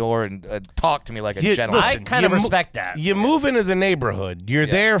knock on the door and talk to me like a gentleman. I kind of respect that. You move into the neighborhood. You're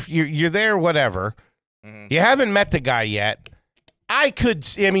there. You're there. Whatever. You haven't met the guy yet. I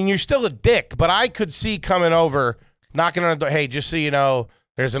mean, you're still a dick, but I could see coming over, knocking on the door. Hey, just so you know,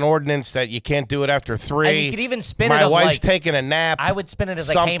 there's an ordinance that you can't do it after 3. And you could even spin My it of wife's like, taking a nap. I would spin it as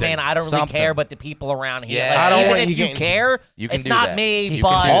like, hey something. man, I don't really care, but the people around here. Yeah. Like, I don't even want if you you getting- care, You can it's do not that. me, You can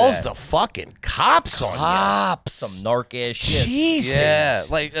but do that. calls the fucking cops on Cops. some narc ass shit. Jesus. Yeah,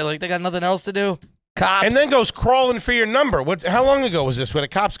 like they got nothing else to do. Cops. And then goes crawling for your number. How long ago was this when the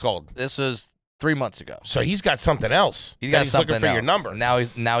cops called? This was 3 months ago. So he's got something else. He's got He's something looking for else. your number. Now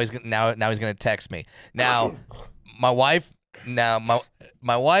he's gonna text me. Now, my wife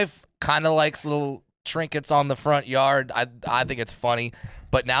kind of likes little trinkets on the front yard. I think it's funny,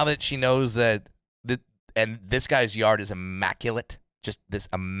 but now that she knows that and this guy's yard is immaculate, just this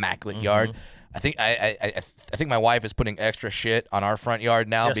immaculate yard. I think my wife is putting extra shit on our front yard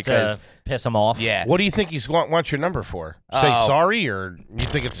now Just because piss him off. Yeah. What do you think he wants your number for? Say Oh. sorry, or you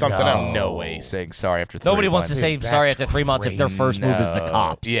think it's something else? No way he's saying sorry after 3 Nobody wants months. to say Dude, sorry that's after 3 months if their first move is the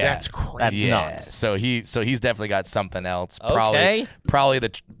cops. Yeah. That's crazy. That's nuts. So he's definitely got something else. Okay. Probably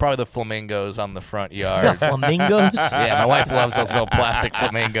the flamingos on the front yard. The flamingos? Yeah, my wife loves those little plastic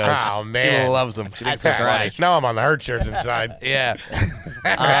flamingos. Oh, man. She loves them. She thinks they're funny. Now I'm on the hurt shirts inside. Yeah.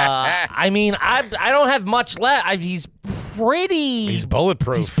 I mean, I don't have much left. He's pretty. He's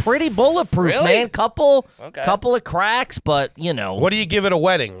bulletproof. He's pretty bulletproof, Really? man. Couple Okay. of cracks, but you know. What do you give at a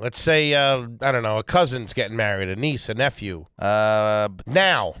wedding? Let's say, I don't know, a cousin's getting married, a niece, a nephew.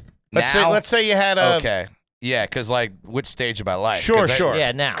 Now. Let's say you had a... Okay. Yeah, because, like, which stage of my life? Sure.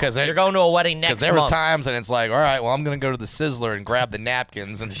 Yeah, now. 'Cause You're going to a wedding next Because there was month. times and it's like, all right, well, I'm going to go to the Sizzler and grab the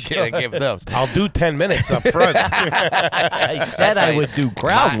napkins and give those. I'll do 10 minutes up front. I said I would do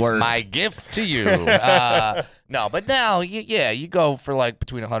crowd work. My gift to you. No, but now, you go for like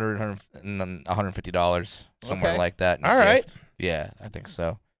between $100 and $150, somewhere Okay. like that. in a All right. gift. Yeah, I think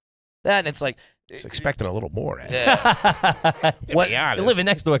so. That and it's like, I was expecting a little more. yeah. What? be honest. You're living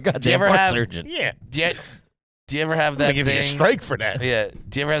next to a goddamn ever heart have- surgeon. Yeah. Do you ever have I'm that going to give you a thing? strike for that. Yeah.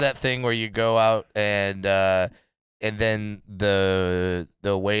 Do you ever have that thing where you go out and then the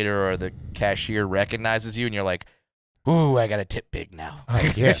waiter or the cashier recognizes you and you're like, ooh, I got to tip big now. Oh,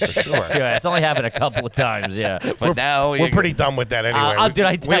 yeah, for sure. Yeah, it's only happened a couple of times. Yeah. But now We're pretty done with that anyway. did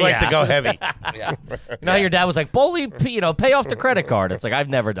I we tell like ya? to go heavy. Yeah. You know, how your dad was like, "Bully, pay off the credit card." It's like I've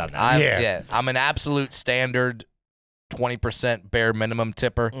never done that. Yeah. I'm an absolute standard 20% bare minimum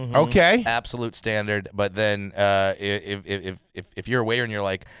tipper. Mhm. Okay. Absolute standard. But then if you're a waiter and you're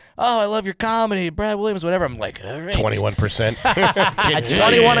like, oh, I love your comedy, Brad Williams, whatever, I'm like, all right. 21%. It's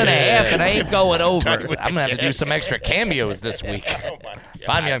 21 and a half, and I ain't going over. I'm going to have to do some extra cameos this week.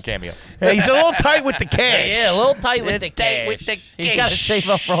 Find me on Cameo. Hey, he's a little tight with the cash. Yeah, a little tight with the Tight cash. with the He's got to cash. save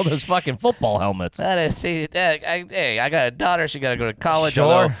up for all those fucking football helmets. Hey, I got a daughter. She got to go to college.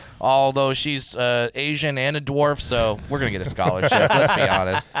 Sure. Although she's Asian and a dwarf, so we're going to get a scholarship. Let's be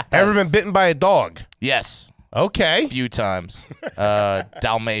honest. Ever been bitten by a dog? Yes. Okay. A few times.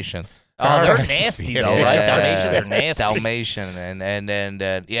 Dalmatian. Oh, they're nasty though, right? Dalmatians are nasty. Dalmatian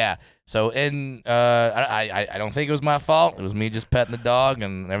and yeah. So I don't think it was my fault. It was me just petting the dog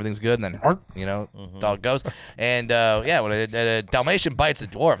and everything's good. And then dog goes. And yeah, when a Dalmatian bites a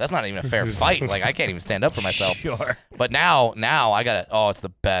dwarf, that's not even a fair fight. Like I can't even stand up for myself. Sure. But now I got it. Oh, it's the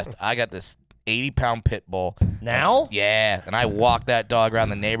best. I got this 80-pound pit bull. Now? Yeah, and I walk that dog around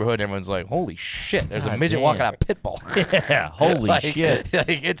the neighborhood, and everyone's like, "Holy shit! There's a God midget damn. walking a pit bull." Yeah. Holy like, shit. like,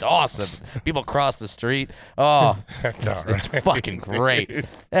 it's awesome. People cross the street. Oh, That's all it's right. fucking great.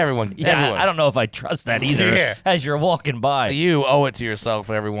 Everyone, Yeah, everyone. I don't know if I trust that either. Yeah. As you're walking by, You owe it to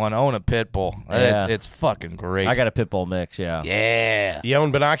yourself, everyone. Own a pit bull. Yeah. It's fucking great. I got a pit bull mix. Yeah. yeah. You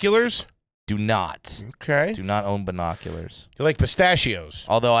own binoculars? Do not Okay. do not own binoculars. You like pistachios?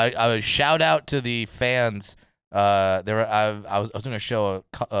 Although I would shout out to the fans. I was doing a show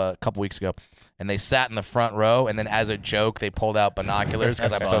a couple weeks ago, and they sat in the front row, and then as a joke, they pulled out binoculars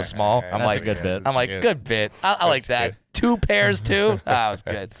because I'm so small. I'm That's like, a good bit. I'm like, good bit. I like that. 2 pairs too. Oh, it was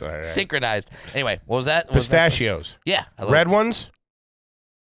good. That's all right. Synchronized. Anyway, what was that? What was that? Pistachios. Yeah. I love Red ones?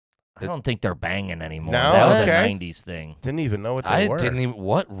 I don't think they're banging anymore. No? That was Okay. a '90s thing. Didn't even know what they I were. didn't even.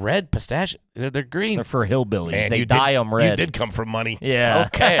 What red pistachio? They're green. They're for hillbillies. Man, they you dye did, them red. You did come from money. Yeah.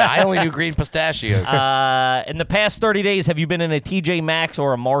 Okay, I only knew green pistachios. In the past 30 days, have you been in a TJ Maxx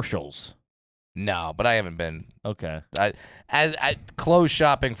or a Marshalls? No, but I haven't been. Okay. Clothes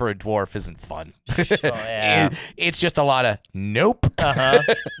shopping for a dwarf isn't fun. yeah. It's just a lot of nope. Uh-huh.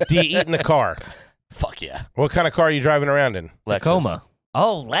 Do you eat in the car? Fuck yeah. What kind of car are you driving around in? Lexus. Tacoma.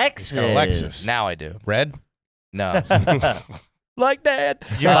 Oh, Lexus. got a Lexus. Now I do. Red? No. Like that.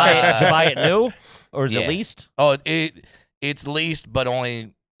 Did you buy it new? Or is yeah. it leased? Oh, it's leased, but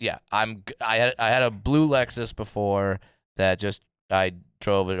only I had a blue Lexus before that just I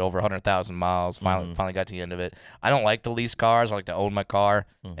drove it over 100,000 miles. Finally got to the end of it. I don't like to lease cars. I like to own my car.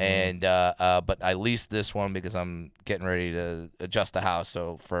 And but I leased this one because I'm getting ready to adjust the house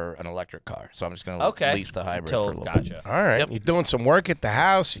for an electric car. So I'm just gonna lease the hybrid for a little bit. Gotcha. All right. Yep. You're doing some work at the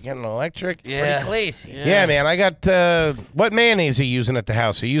house. You're getting an electric. Yeah. Pretty classy. Yeah, man. I got, what mayonnaise are you using at the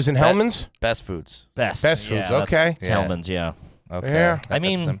house? Are you using Hellman's? Best Foods. Best. Best Foods, that's okay. Yeah. Hellman's, yeah. Okay. Yeah. I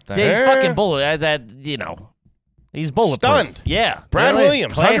mean, That's something. he's Yeah. fucking bullet. He's bulletproof. Stunned. Yeah. Brad Really?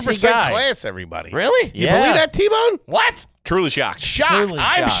 Williams, Classy 100% guy. class, everybody. Really? You Yeah. believe that, T-Bone? What? Truly shocked. Truly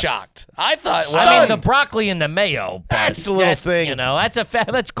I'm shocked. shocked. I thought. I mean, the Stunned. broccoli and the mayo. That's a little thing. You know,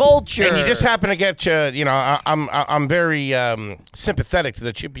 that's culture. And you just happen to get, you know, I'm very sympathetic to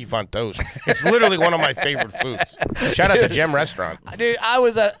the chippy on toast. It's literally one of my favorite foods. Shout out to Gem Restaurant. Dude, I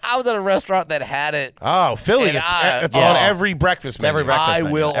was at a restaurant that had it. Oh, Philly! And It's on every breakfast menu. every breakfast I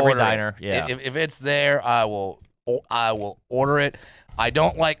menu, will every order diner. it. Yeah. If it's there, I will order it. I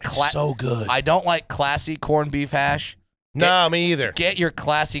don't like so good. I don't like classy corned beef hash. No, me either. Get your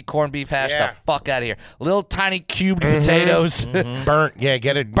classy corned beef hash Yeah. the fuck out of here. Little tiny cubed potatoes, Burnt. Yeah,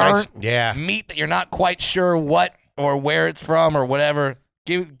 get it burnt. nice. Yeah. Meat that you're not quite sure what or where it's from or whatever.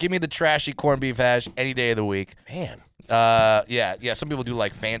 Give me the trashy corned beef hash any day of the week. Man. Yeah. Some people do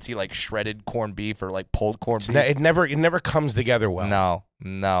like fancy, like shredded corned beef or like pulled corned beef. It never comes together well.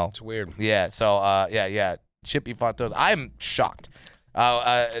 No. It's weird. Yeah. So yeah. Chippy Fontos. I'm shocked.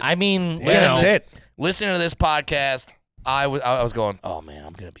 I mean, Yeah, that's it. Listening to this podcast, I was going, oh man,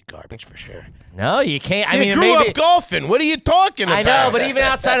 I'm gonna be garbage for sure. no, you can't. I You mean, grew maybe, up golfing. What are you talking about? I know, but even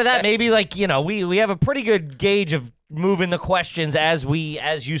outside of that, maybe like, you know, we have a pretty good gauge of moving the questions as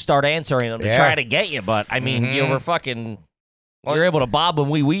you start answering them to Yeah. try to get you. But I mean, you were fucking. Well, You're able to bob when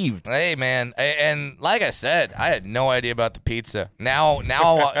we weaved. Hey man, and like I said, I had no idea about the pizza. Now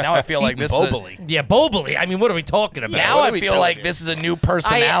I feel like this is Yeah, Boboli. I mean, what are we talking about? now I feel like this is a new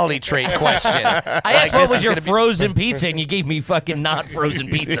personality trait question. I Like, asked what this was is your gonna be- frozen pizza, and you gave me fucking not frozen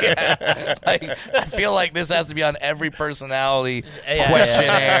pizza. Like, I feel like this has to be on every personality Yeah,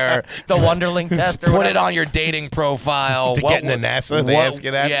 questionnaire. The Wonderling test. Or Put whatever. it on your dating profile. To get into NASA, they ask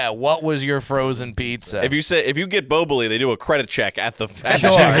you that? Yeah, what was your frozen pizza? If you get Boboli, they do a credit check at the Sure,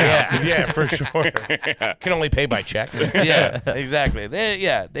 checkout. yeah. Yeah, for sure. Can only pay by check. yeah, exactly.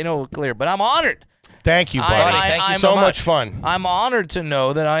 They know clear. But I'm honored. Thank you, buddy. Thank you I'm so so much much. fun. I'm honored to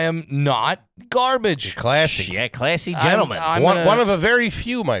know that I am not garbage. Classy. Yeah, classy gentleman. I'm one, gonna- one of a very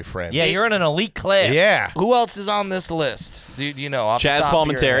few, my friend. yeah, you're in an elite class. Yeah. Who else is on this list? Do you know? Off the Chaz top of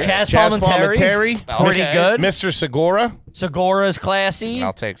your Palminteri. head? Chaz Palminteri. Okay. Pretty good. Mr. Segura. Segura's classy.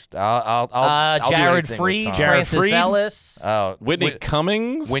 I'll take. I'll do Jared anything with Freed, Tom. Jared Francis Freed. Ellis. Whitney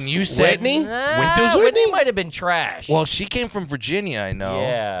Cummings. When you said Whitney? Whitney Whitney? might have been trash. well, she came from Virginia, I know.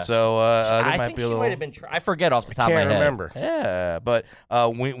 Yeah. So there I might think be a she little. might have been. I forget off the top of my Can't head. remember. Yeah, but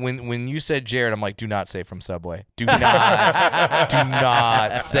when you said Jared, I'm like, do not say from Subway. Do not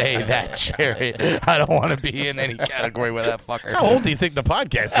say that, Jared. I don't want to be in any category with that fucker. How old do you think the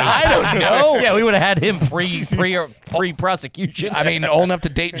podcast is? I don't know. Yeah, we would have had him free prosecution. I mean, old enough to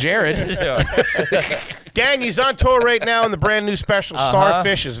date Jared. Gang, he's on tour right now, and the brand new special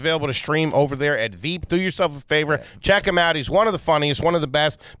Starfish is available to stream over there at Veep. Do yourself a favor. Check him out. He's one of the funniest, one of the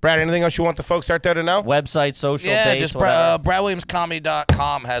best. Brad, anything else you want the folks out there to know? Website, social, Yeah, dates, just whatever.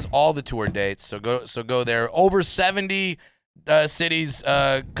 BradWilliamsComedy.com has all the tour dates. So go there. Over 70 cities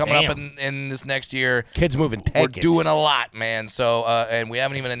coming up in this next year. Kids moving We're tickets. doing a lot, man. So and we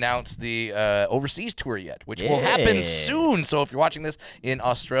haven't even announced the overseas tour yet, which will happen Yeah. soon. So if you're watching this in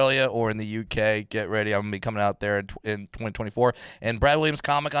Australia or in the UK, get ready. I'm gonna be coming out there in 2024. And Brad Williams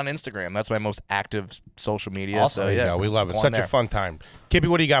Comic on Instagram. That's my most active social media. Awesome. So There you yeah, go. We love it. go on Such there. a fun time. Kippy,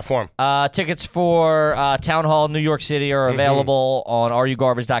 what do you got for him? Tickets for Town Hall New York City are available on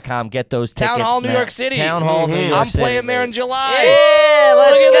areyouGarbage.com. Get those tickets. Town Hall, New now. York City. Town Hall, New York I'm City. playing there in July. Yeah,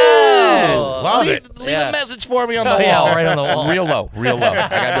 let's Look at that. go. Love leave, it. Leave Yeah. a message for me on the Oh, wall. yeah, right on the wall. Real low. I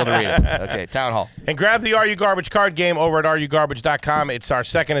gotta be able to read it. Okay, Town Hall. And grab the Are You Garbage card game over at areyougarbage.com. It's our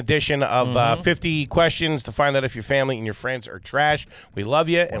second edition of 50 questions to find out if your family and your friends are trash. We love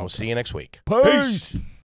you, and we'll see you next week. Peace.